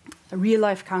real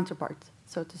life counterpart,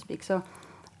 so to speak. So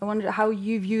I wonder how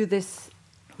you view this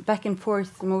back and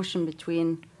forth motion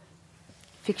between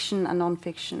fiction and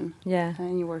non-fiction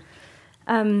in your work.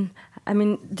 I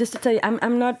mean, just to tell you,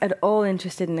 I'm not at all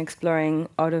interested in exploring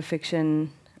autofiction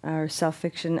or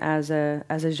self-fiction as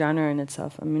a genre in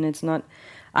itself. I mean, it's not.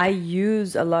 I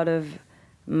use a lot of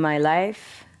my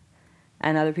life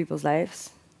and other people's lives,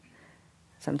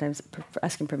 sometimes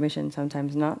asking permission,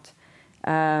 sometimes not,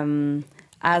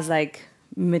 as like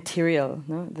material,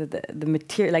 no? The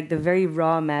material, like the very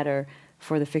raw matter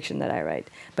for the fiction that I write.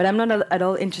 But I'm not at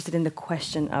all interested in the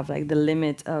question of like the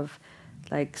limit of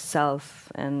like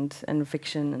self and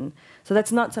fiction, and so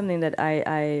that's not something that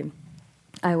I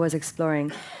was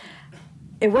exploring.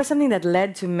 It was something that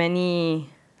led to many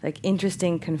like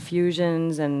interesting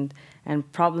confusions and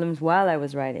problems while I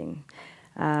was writing.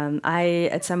 I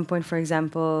at some point, for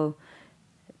example,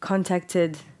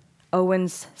 contacted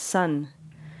Owen's son,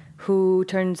 who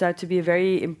turns out to be a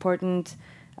very important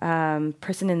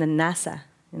person in the NASA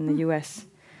in the US.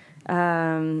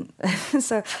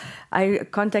 So I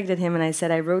contacted him and I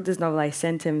said, I wrote this novel, I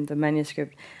sent him the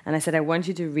manuscript, and I said, I want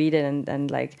you to read it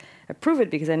and like approve it,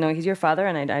 because I know he's your father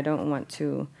and I don't want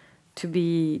to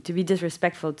be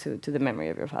disrespectful to the memory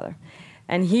of your father.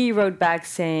 And he wrote back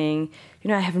saying,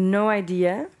 I have no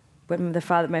idea what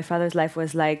my father's life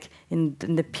was like in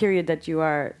the period that you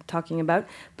are talking about,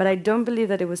 but I don't believe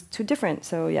that it was too different,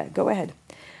 so yeah, go ahead.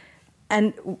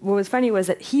 And what was funny was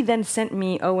that he then sent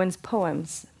me Owen's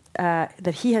poems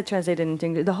that he had translated into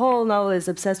English. The whole novel is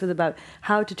obsessed with about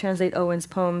how to translate Owen's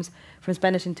poems from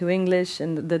Spanish into English,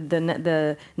 and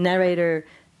the narrator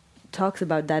talks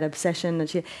about that obsession.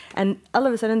 And all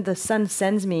of a sudden, the son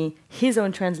sends me his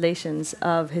own translations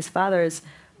of his father's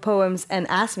poems and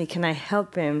asks me, can I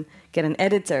help him get an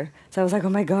editor? So I was like, oh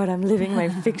my God, I'm living my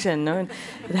fiction. No?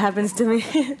 It happens to me.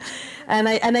 and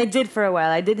I did for a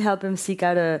while. I did help him seek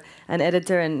out an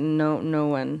editor, and no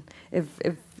one.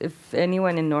 If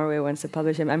anyone in Norway wants to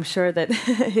publish him, I'm sure that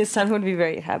his son would be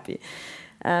very happy.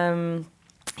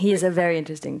 He is a very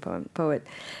interesting poet.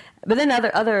 But then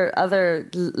other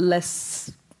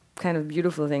less kind of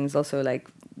beautiful things also, like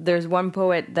there's one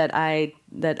poet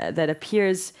that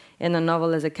appears in a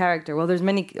novel as a character. Well, there's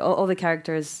many. All the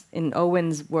characters in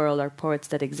Owen's world are poets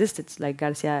that exist. It's like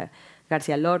Garcia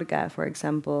Lorca, for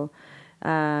example,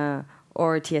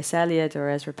 or T.S. Eliot or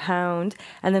Ezra Pound,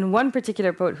 and then one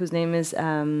particular poet whose name is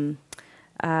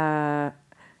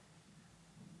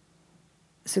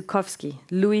Zhukovsky,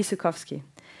 Louis Zhukovsky.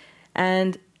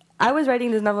 And I was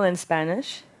writing this novel in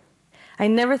Spanish. I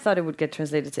never thought it would get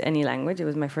translated to any language. It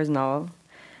was my first novel.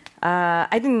 I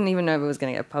didn't even know if it was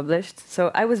going to get published. So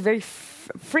I was very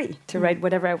free to write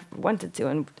whatever I wanted to.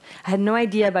 And I had no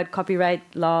idea about copyright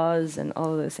laws and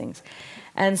all of those things.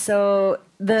 And so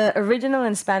the original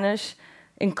in Spanish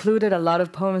included a lot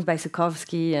of poems by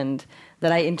Zhukovsky, and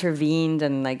that I intervened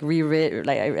and like rewrote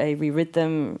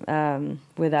them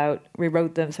without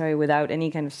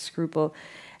any kind of scruple.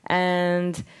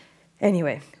 And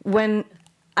anyway, when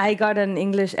I got an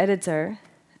English editor,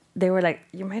 they were like,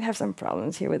 you might have some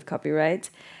problems here with copyright,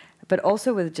 but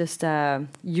also with just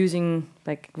using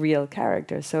like real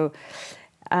characters. So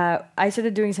I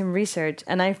started doing some research,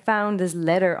 and I found this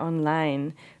letter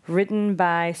online written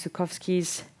by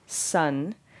Žukovský's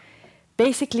son,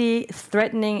 basically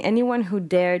threatening anyone who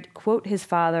dared quote his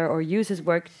father or use his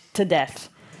work to death.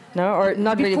 No, or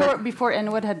not before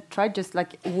anyone had tried, just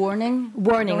like warning,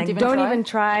 don't even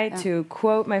try to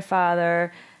quote my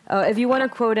father. If you want to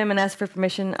quote him and ask for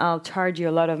permission, I'll charge you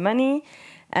a lot of money.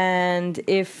 And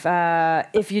if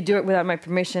you do it without my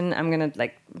permission, I'm gonna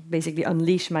like basically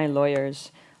unleash my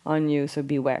lawyers on you. So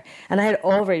beware. And I had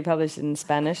already published it in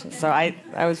Spanish, so I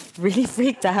was really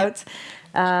freaked out.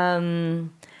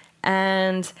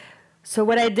 And so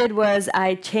what I did was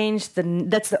I changed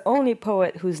that's the only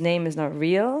poet whose name is not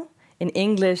real. In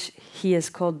English, he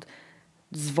is called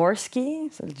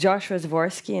Zvorsky, so Joshua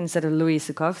Zvorsky instead of Louis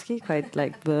Žukovský, quite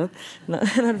like,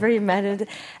 not very mad.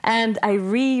 And I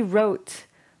rewrote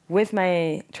with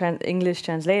my English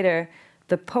translator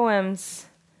the poems,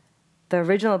 the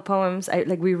original poems.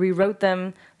 We rewrote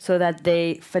them so that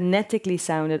they phonetically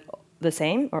sounded the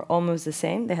same or almost the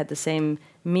same. They had the same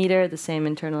meter, the same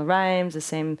internal rhymes, the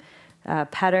same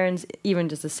patterns, even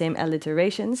just the same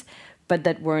alliterations, but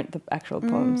that weren't the actual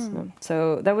poems. No?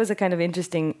 So that was a kind of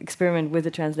interesting experiment with the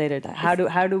translator. How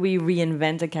do we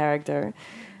reinvent a character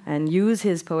and use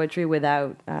his poetry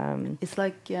without? It's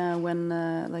like when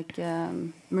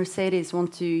Mercedes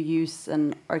want to use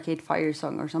an Arcade Fire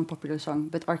song or some popular song,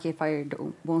 but Arcade Fire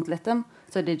won't let them,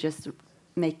 so they just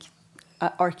make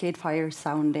Arcade Fire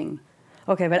sounding.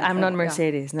 Okay, but I'm not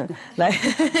Mercedes, no. Like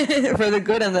for the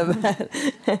good and the bad.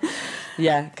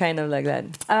 Yeah, kind of like that.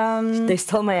 They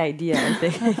stole my idea, I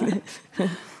think.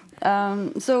 You're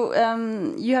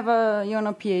on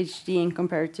a PhD in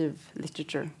comparative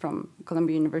literature from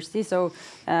Columbia University. So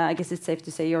I guess it's safe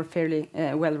to say you're fairly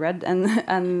well read,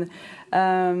 and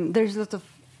there's a lot of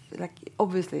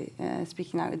obviously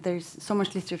speaking out. There's so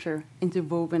much literature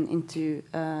interwoven into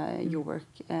your work,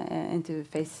 into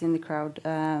Faces in the Crowd.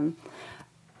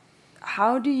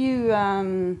 How do you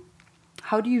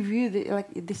view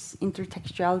this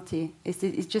intertextuality? Is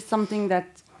it just something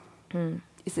that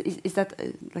is that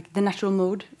the natural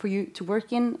mode for you to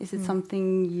work in? Is it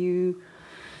something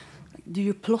do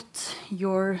you plot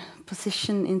your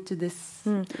position into this?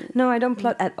 No, I don't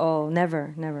plot at all.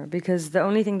 Never. Because the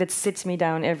only thing that sits me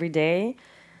down every day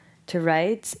to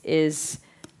write is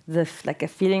a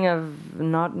feeling of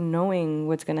not knowing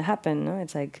what's going to happen. No?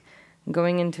 It's like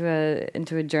going into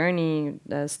a journey,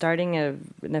 starting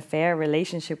an affair,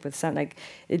 relationship with someone.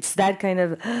 It's that kind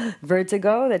of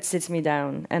vertigo that sits me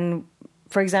down. And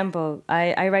for example,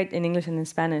 I write in English and in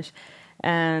Spanish,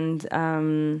 and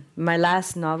my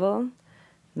last novel,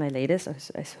 my latest,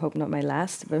 I hope not my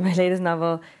last, but my latest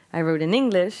novel I wrote in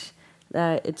English.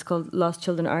 It's called Lost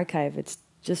Children Archive.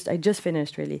 I just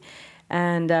finished really.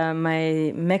 And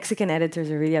my Mexican editors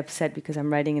are really upset because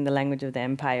I'm writing in the language of the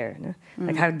empire. No?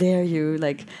 How dare you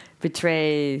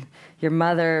betray your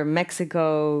mother,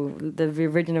 Mexico, the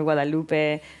Virgin of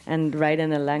Guadalupe, and write in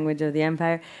the language of the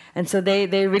empire. And so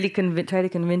they really try to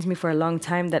convince me for a long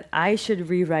time that I should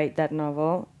rewrite that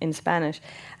novel in Spanish.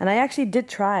 And I actually did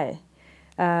try.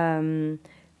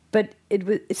 But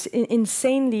it's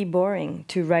insanely boring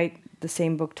to write the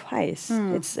same book twice.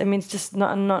 It's just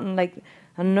not a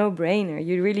no-brainer.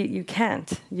 You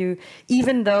can't.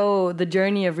 Even though the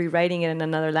journey of rewriting it in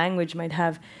another language might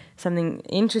have something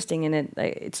interesting in it,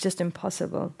 it's just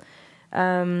impossible.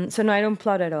 So no, I don't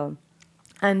plot at all.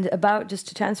 And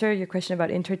just to answer your question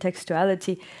about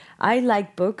intertextuality, I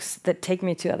like books that take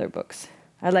me to other books.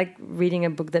 I like reading a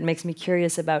book that makes me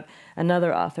curious about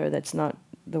another author that's not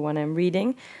the one I'm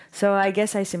reading. So I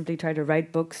guess I simply try to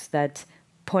write books that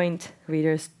point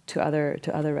readers to other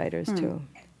writers too.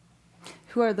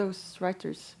 Who are those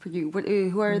writers for you?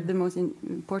 Who are the most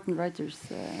important writers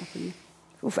for you?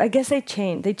 I guess they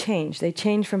change. They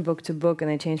change from book to book,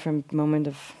 and they change from moment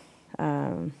of.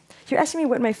 You're asking me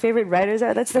what my favorite writers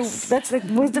are. That's the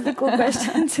most difficult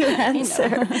question to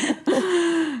answer.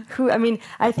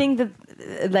 I think that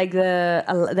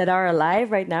that are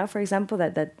alive right now, for example,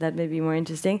 that may be more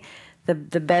interesting.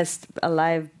 The best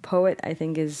alive poet, I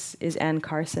think, is Anne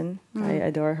Carson. I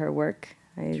adore her work.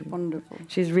 She's wonderful.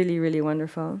 She's really, really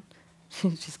wonderful.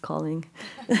 She's calling.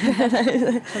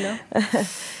 Hello.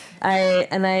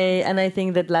 I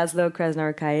think that Laszlo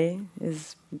Krasznahorkai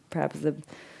is perhaps with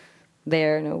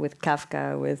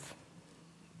Kafka,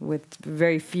 with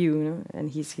very few,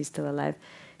 and he's still alive.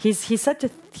 He's such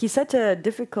a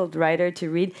difficult writer to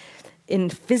read in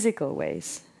physical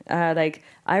ways. Like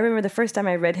I remember the first time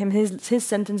I read him, his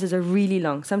sentences are really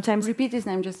long. Sometimes Repeat his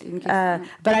name just in case.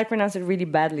 but I pronounce it really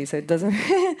badly, so it doesn't.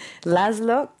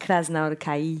 Laszlo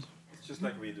Krasznahorkai. It's just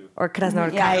like we do. Or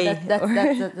Krasznahorkai.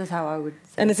 Yeah, that's how I would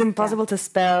say. And it's impossible to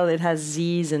spell. It has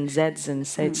Z's and Z's and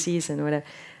C's and whatever.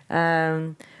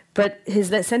 But his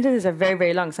sentences are very,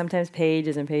 very long, sometimes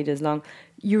pages and pages long.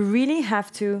 You really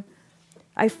have to...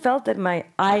 I felt that my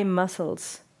eye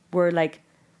muscles were like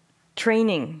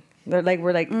training. Were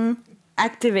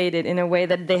activated in a way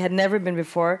that they had never been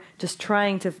before, just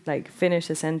trying to like finish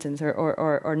a sentence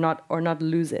or not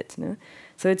lose it. You know?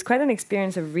 So it's quite an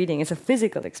experience of reading. It's a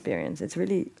physical experience. It's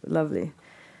really lovely.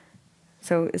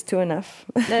 So is 2 enough?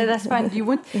 No, that's fine. You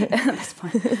would. That's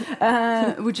fine.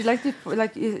 Would you like to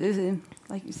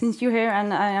like since you're here,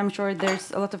 and I'm sure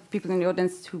there's a lot of people in the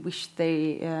audience who wish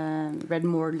they read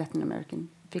more Latin American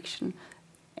fiction.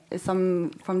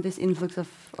 Some from this influx of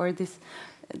or this.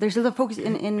 There's a lot of focus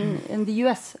in the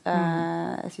U.S.,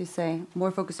 as you say,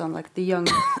 more focus on like the young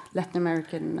Latin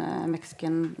American,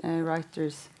 Mexican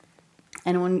writers.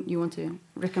 Anyone you want to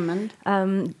recommend?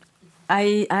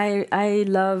 I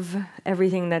love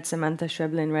everything that Samantha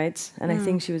Schweblin writes, and I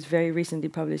think she was very recently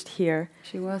published here.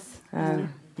 She was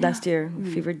last year.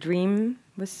 Fever Dream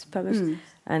was published,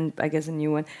 and I guess a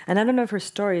new one. And I don't know if her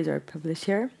stories are published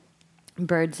here.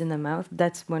 Birds in the Mouth.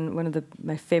 That's one of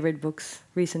my favorite books,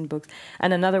 recent books,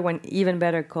 and another one even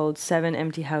better called 7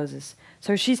 Empty Houses.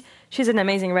 So she's an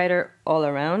amazing writer all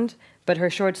around, but her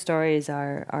short stories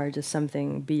are just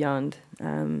something beyond.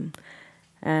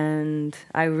 And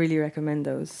I really recommend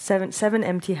those. 7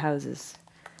 Empty Houses.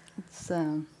 It's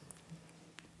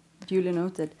duly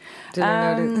noted. Duly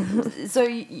noted. So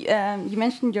you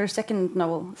mentioned your second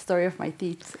novel, Story of My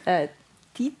Teeth.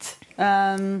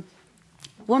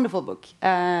 Wonderful book,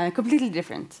 completely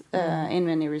different in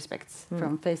many respects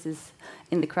from Faces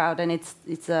in the Crowd, and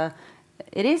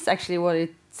it is actually what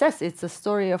it says. It's a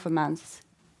story of a man's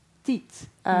teeth,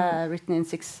 written in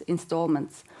 6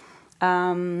 installments.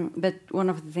 But one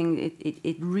of the things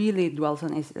it really dwells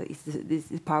on is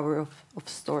this power of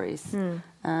stories,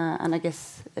 and I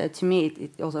guess to me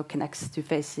it also connects to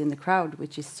Faces in the Crowd,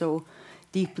 which is so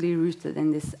deeply rooted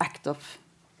in this act of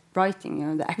writing. You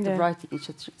know, the act of writing is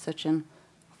such an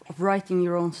of writing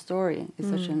your own story is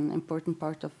such an important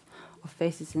part of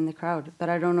Faces in the Crowd. But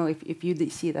I don't know if you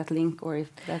see that link or if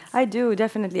that's... I do,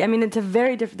 definitely. I mean, it's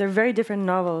they're very different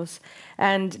novels.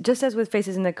 And just as with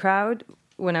Faces in the Crowd,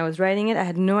 when I was writing it, I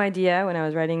had no idea when I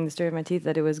was writing The Story of My Teeth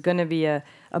that it was going to be a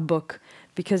book,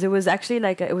 because it was actually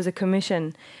it was a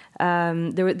commission.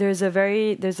 There's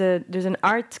an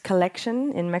art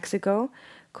collection in Mexico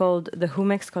called the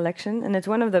Jumex Collection, and it's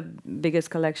one of the biggest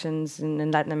collections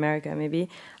in Latin America, maybe,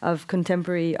 of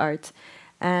contemporary art.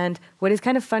 And what is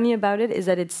kind of funny about it is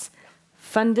that it's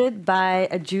funded by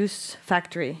a juice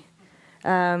factory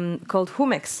called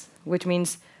Jumex, which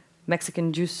means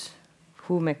Mexican juice,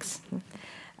 Jumex.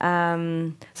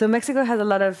 So Mexico has a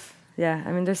lot of,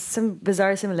 there's some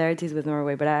bizarre similarities with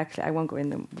Norway, but I won't go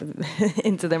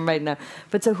into them right now.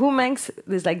 But so Jumex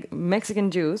is like Mexican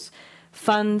juice,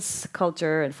 funds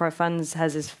culture, and for funds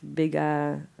has this big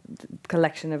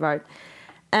collection of art.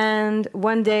 And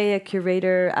one day a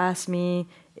curator asked me,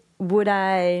 would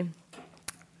I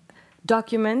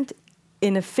document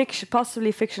in a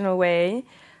possibly fictional way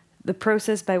the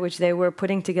process by which they were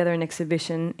putting together an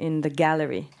exhibition in the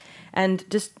gallery. And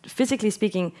just physically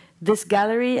speaking, this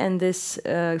gallery and this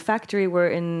factory were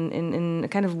in a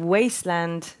kind of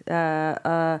wasteland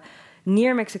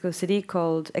near Mexico City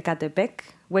called Ecatepec.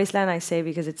 Wasteland, I say,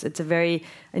 because it's a very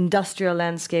industrial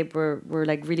landscape where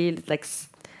like really like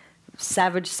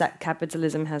savage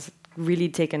capitalism has really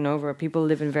taken over. People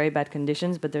live in very bad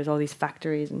conditions, but there's all these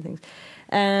factories and things.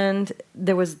 And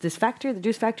there was this factory, the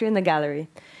juice factory, in the gallery.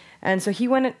 And so he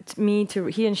wanted me to,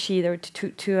 he and she, there were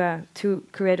two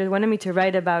curators, wanted me to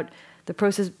write about the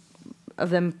process of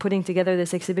them putting together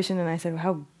this exhibition. And I said, well,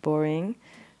 how boring.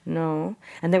 No.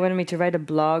 And they wanted me to write a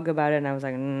blog about it. And I was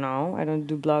like, no, I don't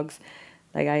do blogs.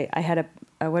 Like I had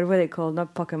a what were they called?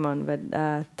 Not Pokemon, but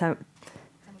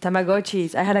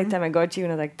Tamagotchis. I had a Tamagotchi when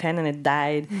I was like 10 and it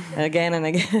died again and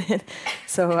again.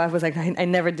 So I was like, I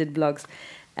never did blogs.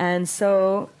 And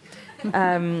so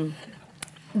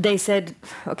they said,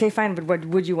 okay, fine, but what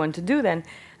would you want to do then?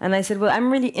 And I said, well,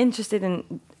 I'm really interested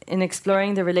in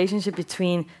exploring the relationship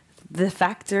between the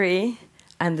factory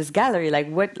and this gallery.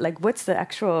 What's the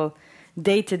actual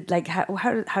dated, like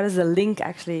how does the link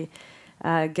actually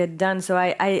get done? So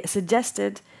I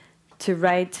suggested to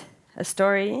write a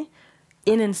story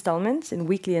in installments, in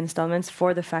weekly installments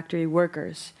for the factory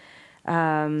workers.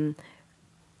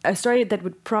 A story that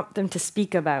would prompt them to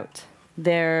speak about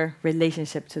their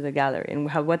relationship to the gallery and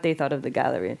what they thought of the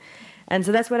gallery. And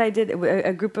so that's what I did.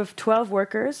 A group of 12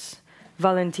 workers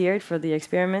volunteered for the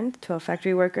experiment, 12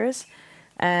 factory workers,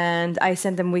 and I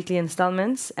sent them weekly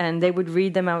installments, and they would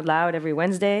read them out loud every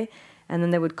Wednesday, and then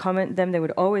they would comment them. They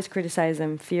would always criticize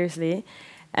them fiercely,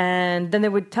 and then they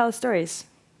would tell stories.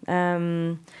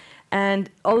 And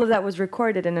all of that was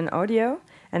recorded in an audio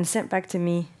and sent back to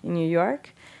me in New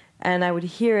York, and I would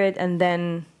hear it and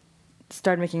then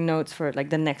start making notes for like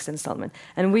the next installment.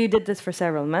 And we did this for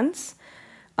several months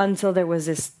until there was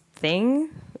this thing,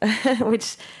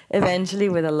 which eventually,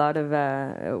 with a lot of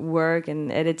work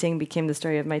and editing, became the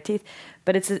story of my teeth.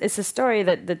 But it's a story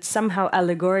that somehow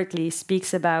allegorically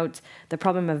speaks about the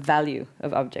problem of value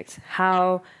of objects.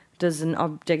 How does an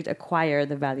object acquire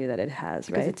the value that it has,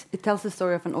 because right? It tells the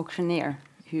story of an auctioneer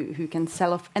who can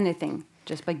sell off anything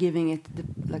just by giving it the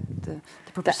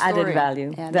proper the added story.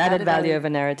 value, Yeah, the added value of a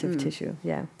narrative tissue.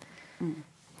 Yeah,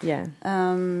 yeah.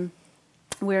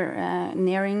 We're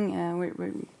nearing.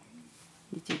 We're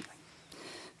need to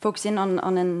focus in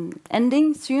on an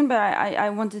ending soon, but I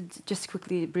wanted just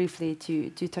quickly, briefly,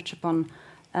 to touch upon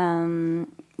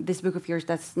this book of yours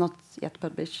that's not yet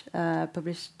published.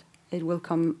 It will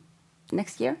come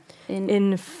next year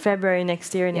in February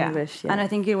next year in English. Yeah. And I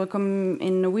think it will come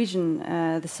in Norwegian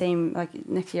the same like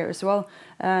next year as well.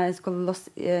 It's called Lost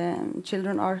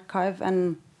Children Archive,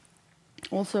 and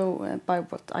also by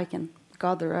what I can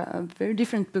gather, a very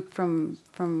different book from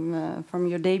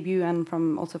your debut and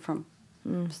from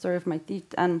the Story of My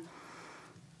Teeth, and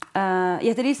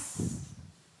yet it is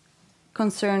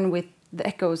concerned with the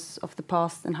echoes of the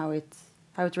past and how it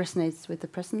resonates with the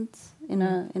present in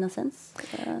a sense.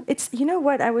 It's, you know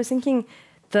what I was thinking,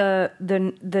 the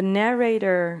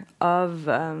narrator of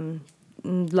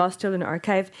Lost Children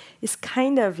Archive is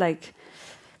kind of like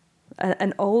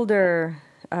an older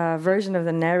version of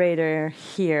the narrator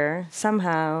here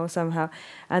somehow,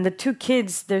 and there's two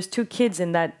kids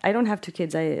in that. I don't have two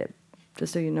kids,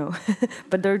 just so you know,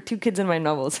 but there are two kids in my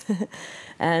novels,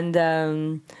 and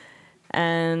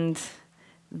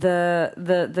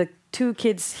the two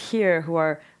kids here, who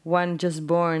are one just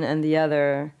born and the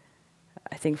other,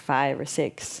 I think 5 or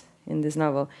 6 in this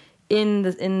novel.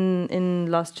 In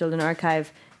Lost Children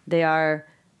Archive, they are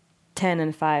 10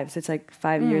 and 5, so it's like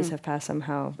 5 years have passed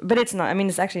somehow. But it's not. I mean,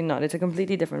 it's actually not. It's a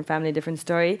completely different family, different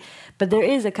story. But there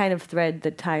is a kind of thread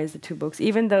that ties the two books,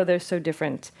 even though they're so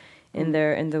different in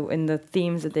the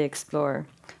themes that they explore.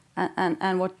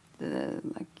 And what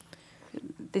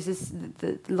this is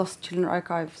the Lost Children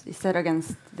Archive is set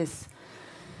against this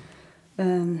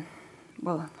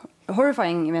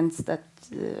horrifying events that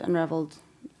unraveled.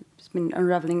 It's been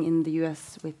unraveling in the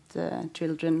U.S. with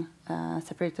children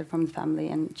separated from the family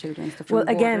and children stuff. Well,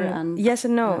 again, yes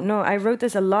and no. No, I wrote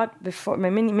this a lot before,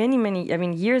 many. I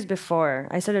mean, years before.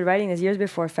 I started writing this years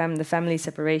before the family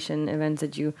separation events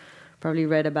that you probably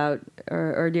read about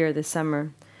earlier this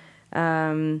summer.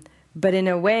 But in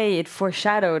a way, it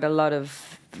foreshadowed a lot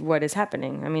of what is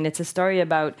happening. I mean, it's a story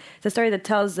that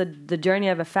tells the journey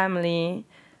of a family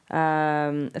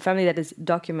that is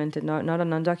documented, not a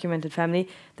non-documented family,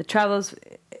 that travels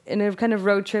in a kind of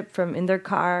road trip in their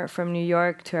car from New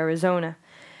York to Arizona,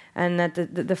 and that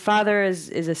the father is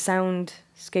a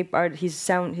soundscape art. He's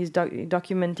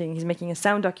documenting. He's making a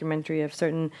sound documentary of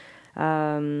certain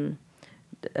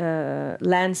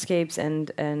landscapes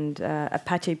and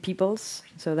Apache peoples.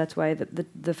 So that's why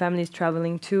the family is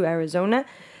traveling to Arizona,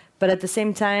 but at the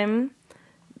same time,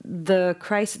 the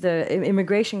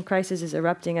immigration crisis is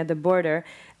erupting at the border,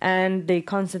 and they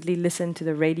constantly listen to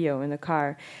the radio in the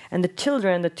car. And the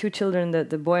two children,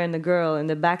 the boy and the girl in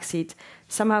the backseat,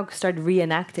 somehow start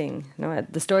reenacting,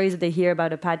 the stories that they hear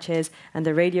about Apaches and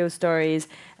the radio stories,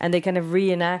 and they kind of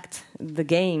reenact the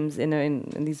games in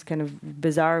these kind of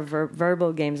bizarre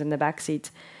verbal games in the backseat.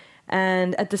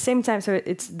 And at the same time, so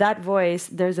it's that voice.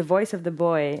 There's a voice of the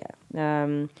boy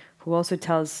who also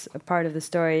tells a part of the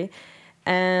story.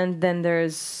 And then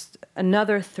there's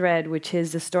another thread, which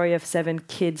is the story of 7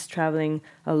 kids traveling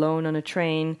alone on a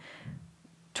train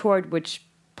toward which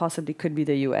possibly could be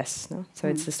the U.S. No? So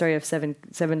it's the story of seven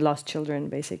lost children,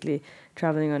 basically,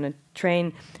 traveling on a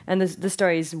train. And the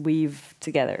stories weave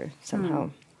together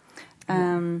somehow.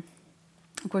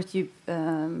 Of course, you've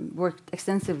worked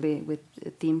extensively with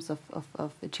themes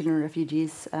of children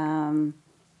refugees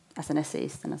as an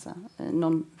essayist and as a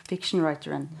non-fiction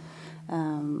writer. And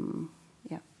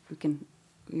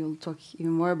you'll talk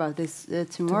even more about this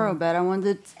tomorrow. But I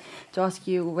wanted to ask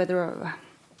you whether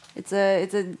it's a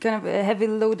kind of a heavy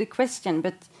loaded question,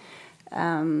 but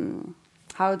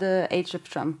how how the age of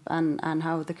Trump and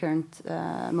how the current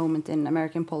moment in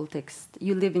American politics.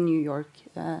 You live in New York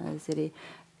City.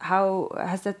 How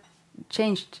has that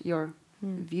changed your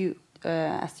view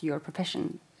as your profession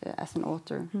as an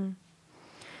author?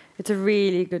 It's a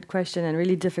really good question and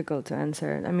really difficult to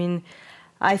answer. I mean,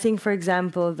 I think, for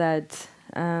example, that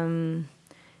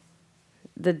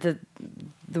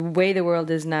the way the world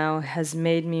is now has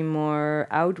made me more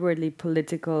outwardly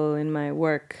political in my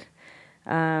work.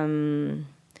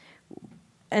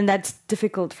 And that's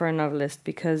difficult for a novelist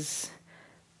because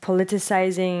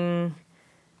politicizing,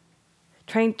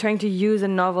 trying to use a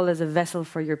novel as a vessel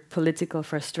for your political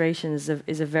frustration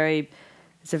is a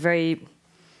very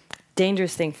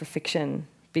dangerous thing for fiction,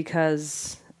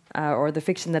 because or the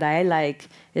fiction that I like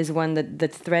is one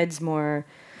that threads more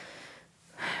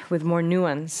with more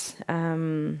nuance.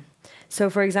 So,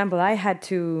 for example, I had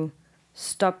to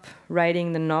stop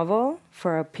writing the novel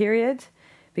for a period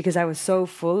because I was so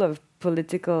full of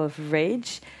political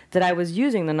rage that I was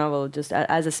using the novel just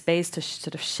as a space to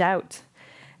sort of shout,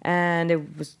 and it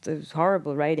was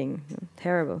horrible writing,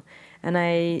 terrible. And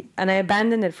I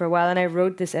abandoned it for a while, and I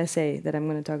wrote this essay that I'm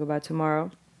going to talk about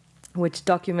tomorrow, which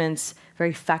documents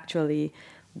very factually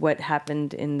what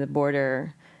happened in the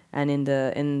border and in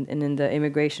the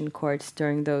immigration courts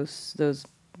during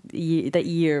that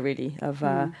year really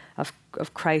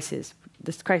of crisis.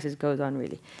 This crisis goes on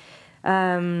really,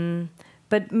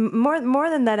 but more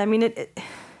than that, I mean,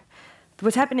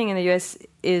 what's happening in the U.S.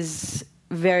 is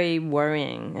very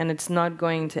worrying, and it's not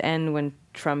going to end when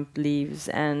Trump leaves.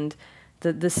 And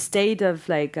the state of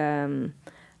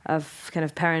of kind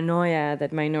of paranoia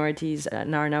that minorities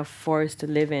are now forced to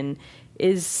live in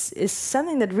is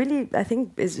something that really, I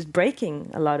think, is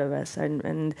breaking a lot of us,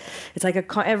 and it's like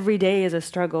every day is a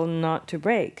struggle not to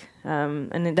break,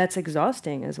 and that's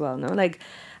exhausting as well. No, like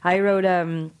I wrote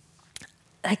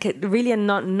really a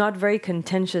not very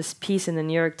contentious piece in the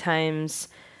New York Times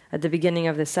at the beginning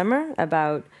of the summer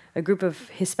about a group of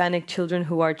Hispanic children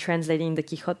who are translating the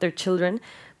Quixote. They're children,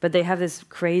 but they have this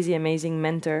crazy, amazing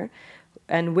mentor.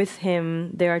 And with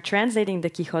him, they are translating the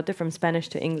Quixote from Spanish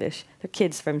to English. They're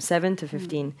kids from 7 to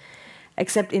 15.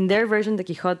 Except in their version, the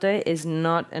Quixote is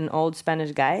not an old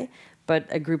Spanish guy, but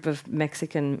a group of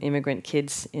Mexican immigrant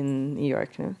kids in New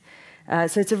York. You know?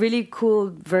 So it's a really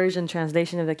cool version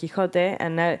translation of the Quixote.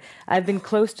 And I've been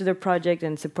close to the project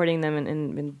and supporting them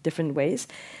in different ways.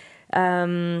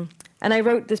 And I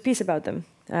wrote this piece about them,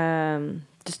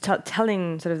 just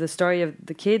telling sort of the story of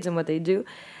the kids and what they do.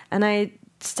 And I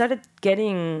started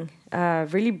getting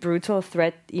really brutal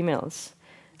threat emails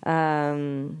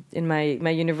in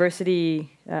my university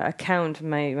account.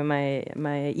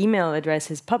 My email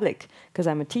address is public because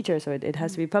I'm a teacher, so it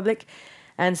has to be public.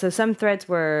 And so some threats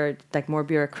were like more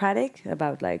bureaucratic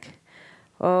about like,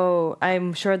 oh,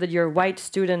 I'm sure that your white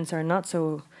students are not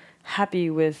so happy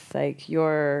with like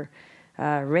your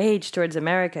rage towards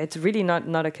America. It's really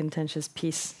not a contentious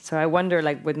piece. So I wonder,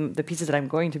 like, with the pieces that I'm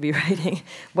going to be writing,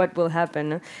 what will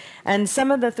happen. And some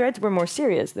of the threats were more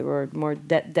serious. There were more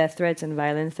death threats and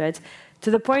violent threats, to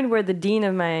the point where the dean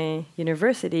of my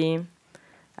university,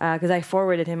 because I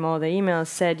forwarded him all the emails,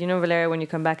 said, you know, Valeria, when you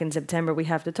come back in September, we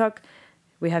have to talk.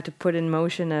 We have to put in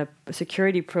motion a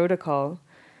security protocol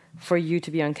for you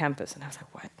to be on campus. And I was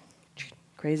like, what?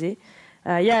 Crazy?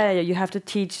 Yeah, you have to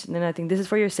teach, and then I think this is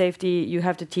for your safety. You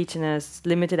have to teach in a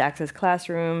limited access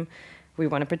classroom. We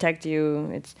want to protect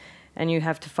you. And you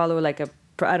have to follow like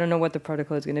I don't know what the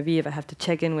protocol is going to be, if I have to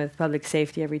check in with public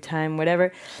safety every time,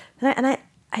 whatever. And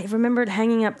I remembered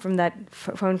hanging up from that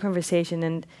phone conversation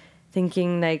and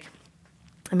thinking like,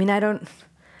 I mean, I don't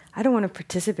want to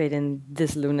participate in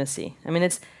this lunacy. I mean,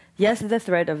 it's, yes, the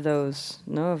threat of those,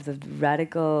 of the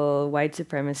radical white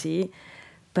supremacy.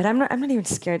 But I'm not even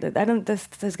scared.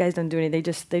 Those guys don't do anything.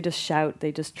 They just shout.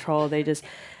 They just troll.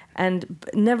 And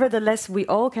nevertheless, we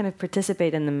all kind of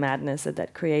participate in the madness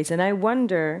that creates. And I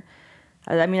wonder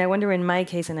in my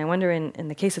case, and I wonder in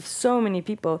the case of so many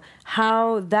people,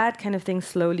 how that kind of thing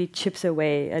slowly chips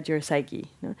away at your psyche.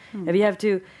 If you have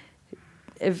to,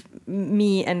 if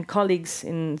me and colleagues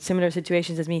in similar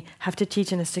situations as me have to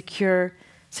teach in a secure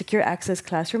access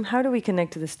classroom, how do we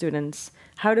connect to the students?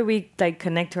 How do we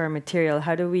connect to our material?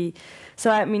 How do we? So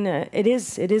I mean, it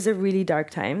is a really dark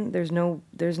time. There's no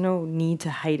need to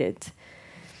hide it,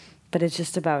 but it's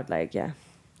just about yeah.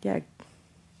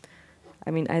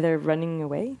 I mean, either running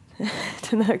away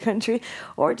to another country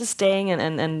or just staying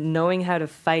and knowing how to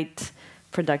fight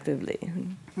productively.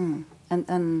 And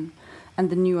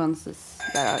the nuances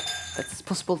that's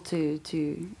possible to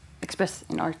express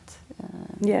in art.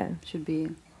 Should be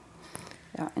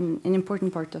an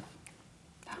important part of.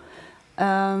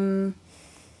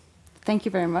 thank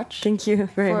you very much. Thank you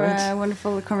very for much. a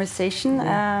wonderful conversation.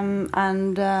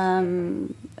 And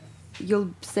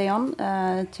you'll stay on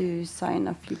to sign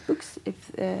a few books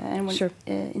if anyone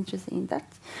interested in that.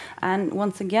 And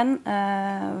once again,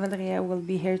 Valeria will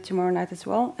be here tomorrow night as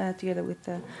well, together with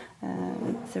the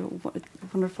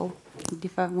wonderful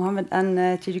Difa Mohammed and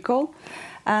Chidi Cole.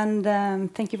 And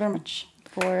thank you very much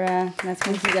for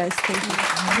thank you guys. Thank you.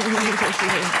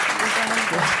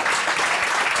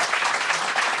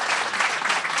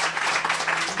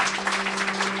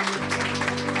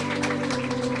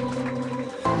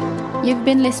 You've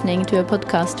been listening to a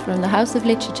podcast from the House of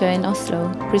Literature in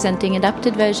Oslo, presenting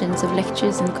adapted versions of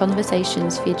lectures and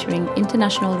conversations featuring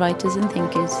international writers and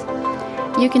thinkers.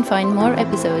 You can find more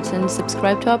episodes and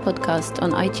subscribe to our podcast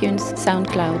on iTunes,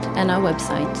 SoundCloud, and our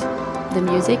website. The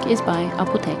music is by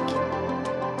Apotek.